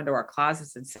kind of go into our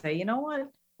closets and say, you know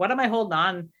what am I holding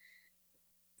on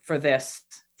for this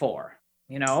for?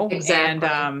 Exactly.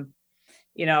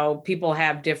 And, people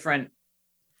have different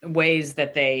ways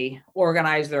that they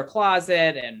organize their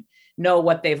closet and know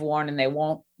what they've worn and they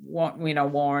won't want,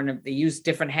 worn. They use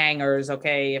different hangers.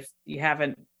 Okay. If you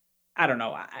haven't, I don't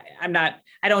know.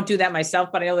 I don't do that myself,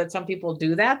 but I know that some people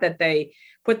do that they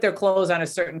put their clothes on a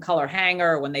certain color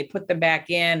hanger. When they put them back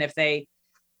in, if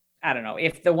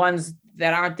the ones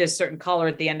that aren't this certain color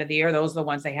at the end of the year, those are the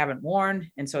ones they haven't worn.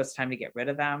 And so it's time to get rid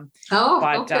of them. Oh,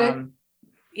 but, okay.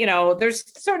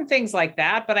 There's certain things like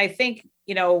that, but I think,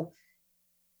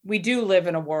 we do live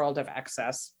in a world of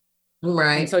excess.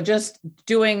 Right. And so just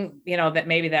doing, that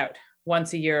maybe that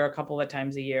once a year, a couple of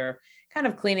times a year, kind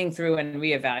of cleaning through and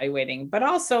reevaluating, but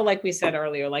also, like we said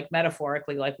earlier, like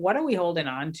metaphorically, like what are we holding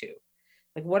on to?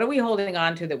 Like, what are we holding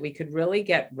on to that we could really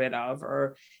get rid of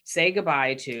or say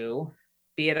goodbye to,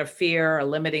 be it a fear, a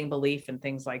limiting belief and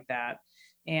things like that.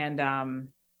 And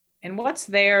what's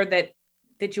there that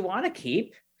you want to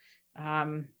keep.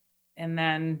 And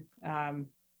then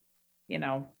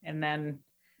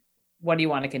what do you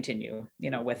want to continue,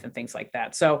 with, and things like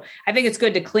that. So I think it's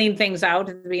good to clean things out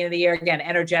at the beginning of the year. Again,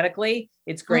 energetically,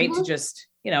 it's great to just,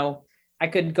 I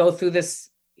could go through this,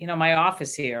 my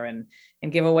office here and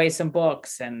give away some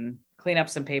books and clean up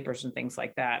some papers and things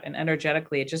like that. And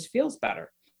energetically, it just feels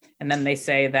better. And then they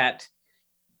say that,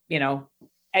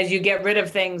 as you get rid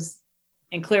of things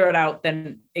and clear it out,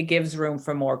 then it gives room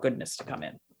for more goodness to come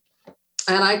in.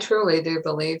 And I truly do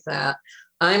believe that.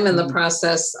 I'm in the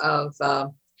process of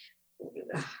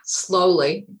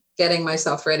slowly getting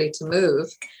myself ready to move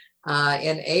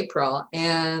in April.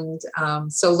 And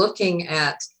so looking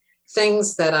at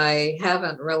things that I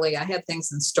had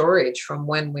things in storage from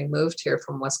when we moved here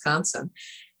from Wisconsin,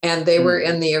 and they were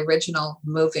in the original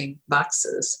moving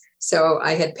boxes. So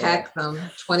I had packed them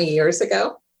 20 years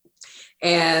ago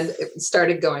and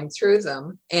started going through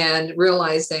them and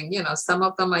realizing, some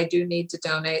of them I do need to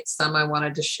donate, some I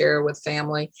wanted to share with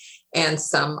family, and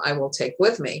some I will take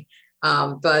with me.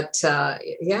 I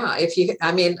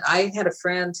had a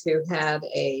friend who had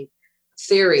a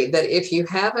theory that if you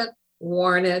haven't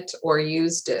worn it or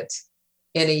used it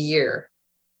in a year,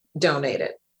 donate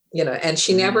it, and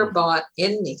she never bought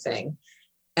anything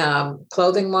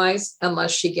clothing wise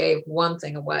unless she gave one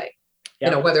thing away.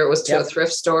 Yep. Whether it was to a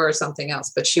thrift store or something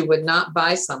else, but she would not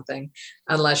buy something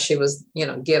unless she was,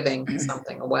 giving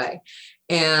something away.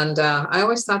 And I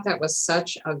always thought that was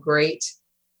such a great,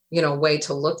 way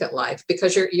to look at life,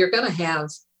 because you're going to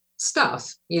have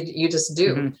stuff. You just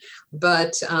do. Mm-hmm.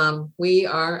 But we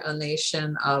are a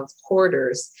nation of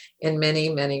hoarders in many,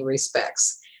 many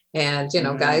respects. And,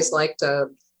 guys like to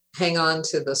hang on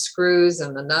to the screws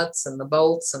and the nuts and the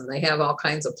bolts, and they have all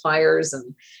kinds of pliers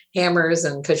and hammers,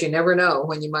 and because you never know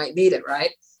when you might need it,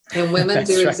 right? And women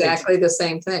do exactly the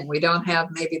same thing. We don't have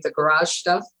maybe the garage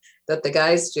stuff that the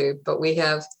guys do, but we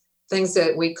have things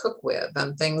that we cook with,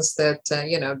 and things that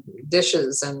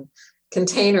dishes and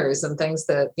containers and things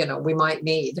that we might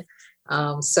need.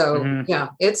 It's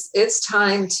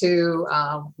time to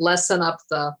lessen up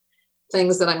the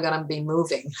things that I'm going to be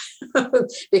moving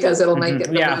because it'll make it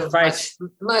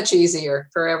much easier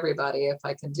for everybody if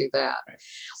I can do that.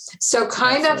 So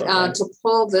to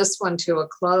pull this one to a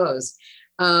close,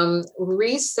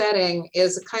 resetting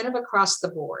is kind of across the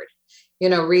board,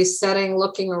 resetting,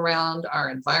 looking around our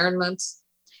environment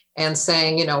and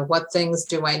saying, what things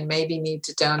do I maybe need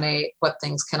to donate? What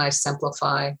things can I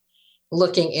simplify?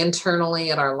 Looking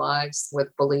internally at our lives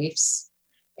with beliefs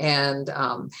and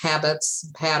habits,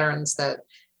 patterns that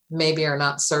maybe are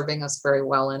not serving us very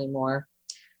well anymore.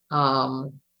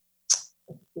 What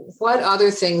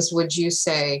other things would you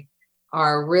say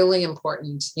are really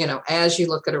important, as you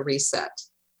look at a reset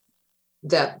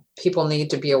that people need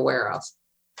to be aware of?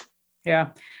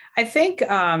 Yeah, I think,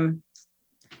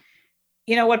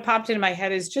 what popped into my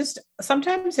head is just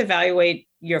sometimes evaluate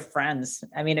your friends.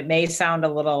 I mean, it may sound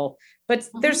a little, but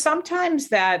there's sometimes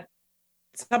the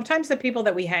people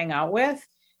that we hang out with,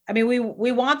 I mean,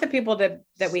 we want the people that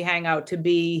we hang out to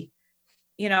be,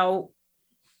 to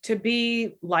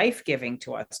be life-giving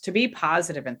to us, to be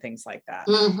positive and things like that.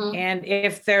 Mm-hmm. And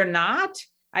if they're not,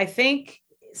 I think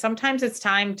sometimes it's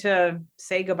time to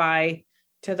say goodbye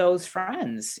to those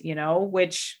friends,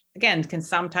 which again can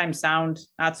sometimes sound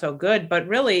not so good, but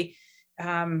really,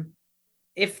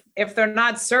 if they're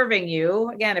not serving you,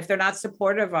 again, if they're not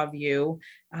supportive of you,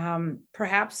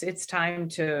 perhaps it's time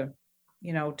to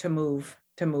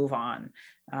move on.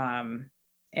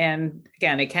 And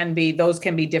again, those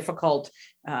can be difficult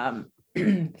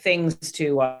things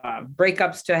to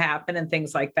breakups to happen and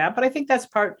things like that. But I think that's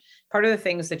part of the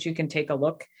things that you can take a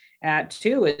look at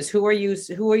too, is who are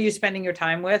you spending your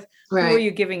time with? Right. Who are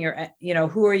you giving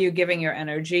your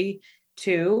energy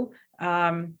to?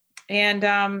 And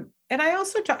I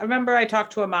also remember I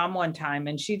talked to a mom one time,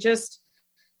 and she just,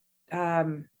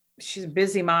 she's a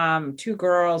busy mom, 2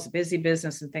 girls, busy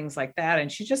business and things like that.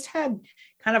 And she just had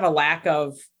kind of a lack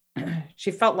of,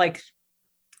 she felt like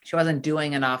she wasn't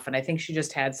doing enough. And I think she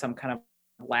just had some kind of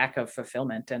lack of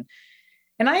fulfillment. And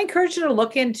I encourage her to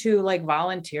look into like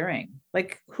volunteering.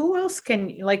 Like, who else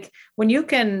can, like, when you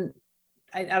can,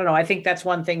 I don't know. I think that's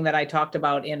one thing that I talked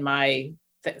about in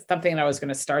something that I was going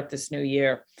to start this new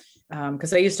year.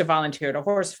 Because I used to volunteer at a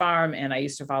horse farm, and I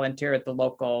used to volunteer at the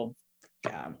local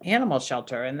animal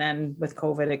shelter. And then with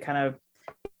COVID,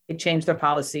 it changed their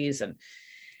policies, and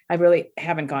I really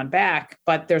haven't gone back.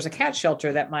 But there's a cat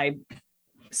shelter that my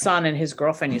son and his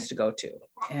girlfriend used to go to.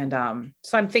 And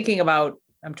so I'm thinking about,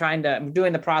 I'm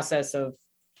doing the process of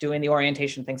doing the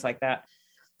orientation, things like that,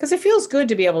 because it feels good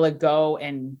to be able to go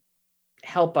and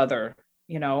help other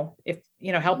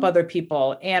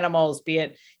people, animals, be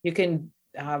it you can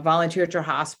volunteer at your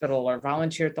hospital or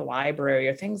volunteer at the library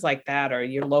or things like that, or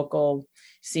your local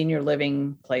senior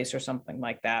living place or something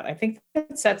like that. I think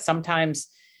that's sometimes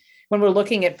when we're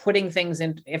looking at putting things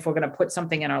in, if we're going to put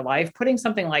something in our life, putting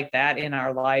something like that in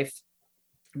our life,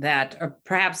 that, or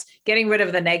perhaps getting rid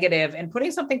of the negative and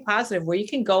putting something positive where you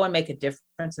can go and make a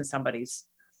difference in somebody's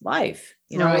life,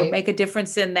 Right. make a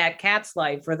difference in that cat's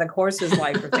life or the horse's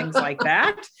life or things like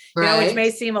that, Right. which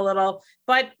may seem a little,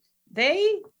 but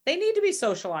they need to be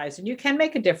socialized, and you can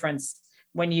make a difference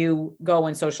when you go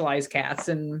and socialize cats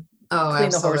and clean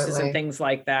the horses and things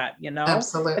like that.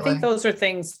 Absolutely. I think those are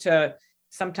things to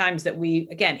sometimes that we,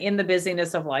 again, in the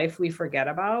busyness of life, we forget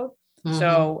about. Mhm.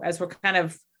 So as we're kind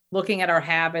of looking at our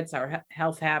habits, our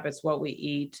health habits, what we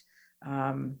eat,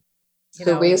 who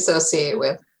we associate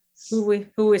with, who we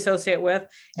associate with,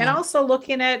 and also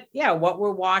looking at, what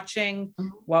we're watching,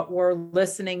 Mhm. what we're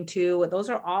listening to. Those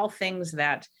are all things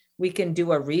that we can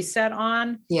do a reset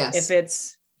on. Yes. If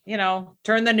it's,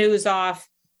 turn the news off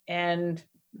and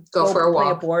Go for a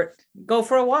play walk. Go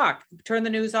for a walk, turn the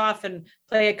news off and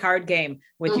play a card game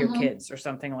with your Mhm. kids or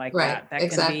something like Right. that. That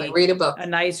Exactly. can be Read a book.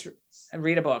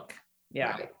 read a book.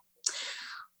 Yeah. Right.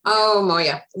 Oh,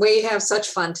 Moya, we have such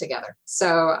fun together.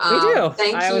 So We do.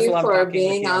 Thank I always you love for talking with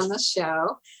being you. on the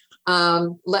show.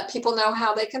 Let people know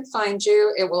how they can find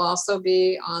you. It will also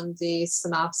be on the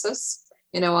synopsis,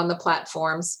 on the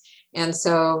platforms. And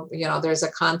so, there's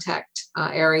a contact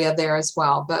area there as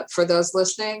well. But for those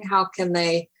listening, how can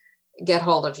they get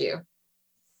hold of you?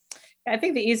 I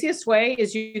think the easiest way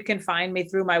is you can find me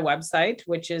through my website,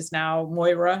 which is now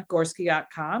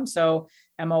MoiraGorski.com. So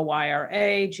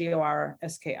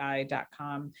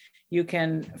MoiraGorski.com. You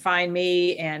can find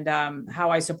me and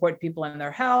how I support people in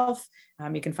their health.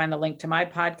 You can find the link to my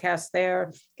podcast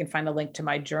there. You can find the link to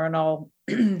my journal.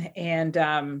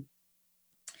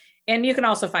 And you can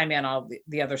also find me on all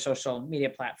the other social media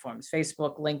platforms,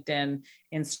 Facebook, LinkedIn,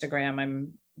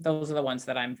 Instagram. Those are the ones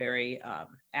that I'm very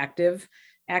active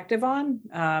on.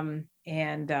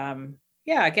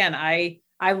 Again, I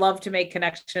love to make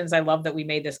connections. I love that we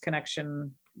made this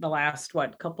connection the last,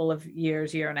 couple of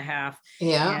years, year and a half.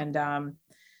 Yeah. And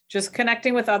just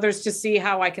connecting with others to see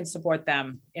how I can support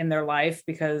them in their life,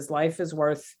 because life is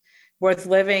worth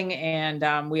living,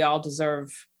 and we all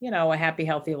deserve, a happy,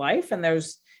 healthy life. And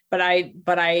but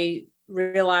I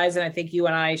realize, and I think you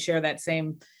and I share that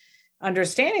same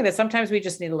understanding, that sometimes we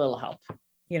just need a little help,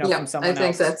 from someone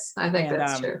else. I think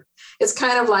that's true. It's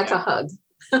kind of like a hug,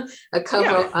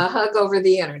 a hug over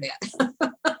the internet.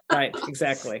 Right.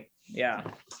 Exactly. Yeah.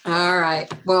 All right.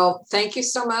 Well, thank you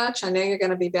so much. I know you're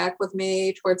going to be back with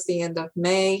me towards the end of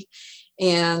May.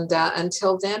 And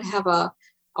until then, have a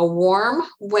warm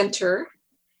winter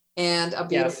and a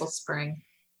beautiful spring.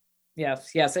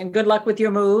 Yes. And good luck with your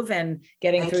move and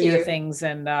getting through your things.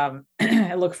 And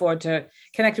I look forward to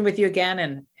connecting with you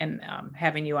again and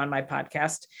having you on my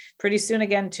podcast pretty soon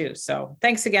again too. So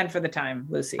thanks again for the time,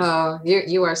 Lucy. Oh,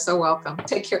 you are so welcome.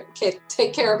 Take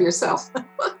care of yourself.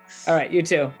 All right. You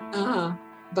too.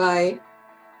 Bye.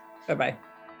 Bye-bye.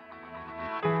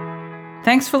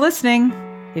 Thanks for listening.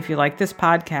 If you like this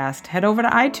podcast, head over to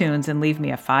iTunes and leave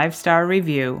me a 5-star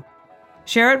review.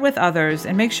 Share it with others,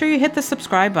 and make sure you hit the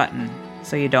subscribe button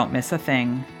so you don't miss a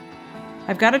thing.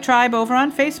 I've got a tribe over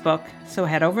on Facebook, so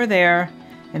head over there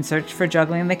and search for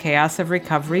Juggling the Chaos of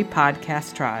Recovery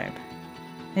Podcast Tribe.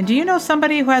 And do you know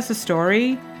somebody who has a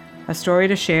story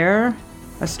to share,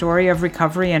 a story of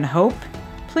recovery and hope?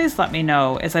 Please let me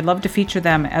know, as I'd love to feature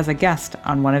them as a guest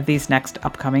on one of these next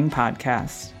upcoming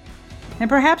podcasts. And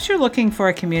perhaps you're looking for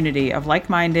a community of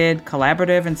like-minded,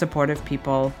 collaborative, and supportive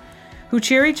people who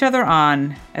cheer each other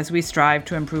on as we strive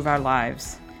to improve our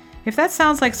lives. If that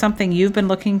sounds like something you've been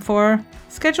looking for,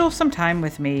 schedule some time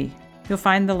with me. You'll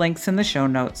find the links in the show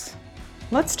notes.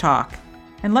 Let's talk,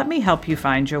 and let me help you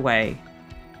find your way.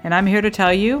 And I'm here to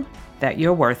tell you that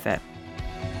you're worth it.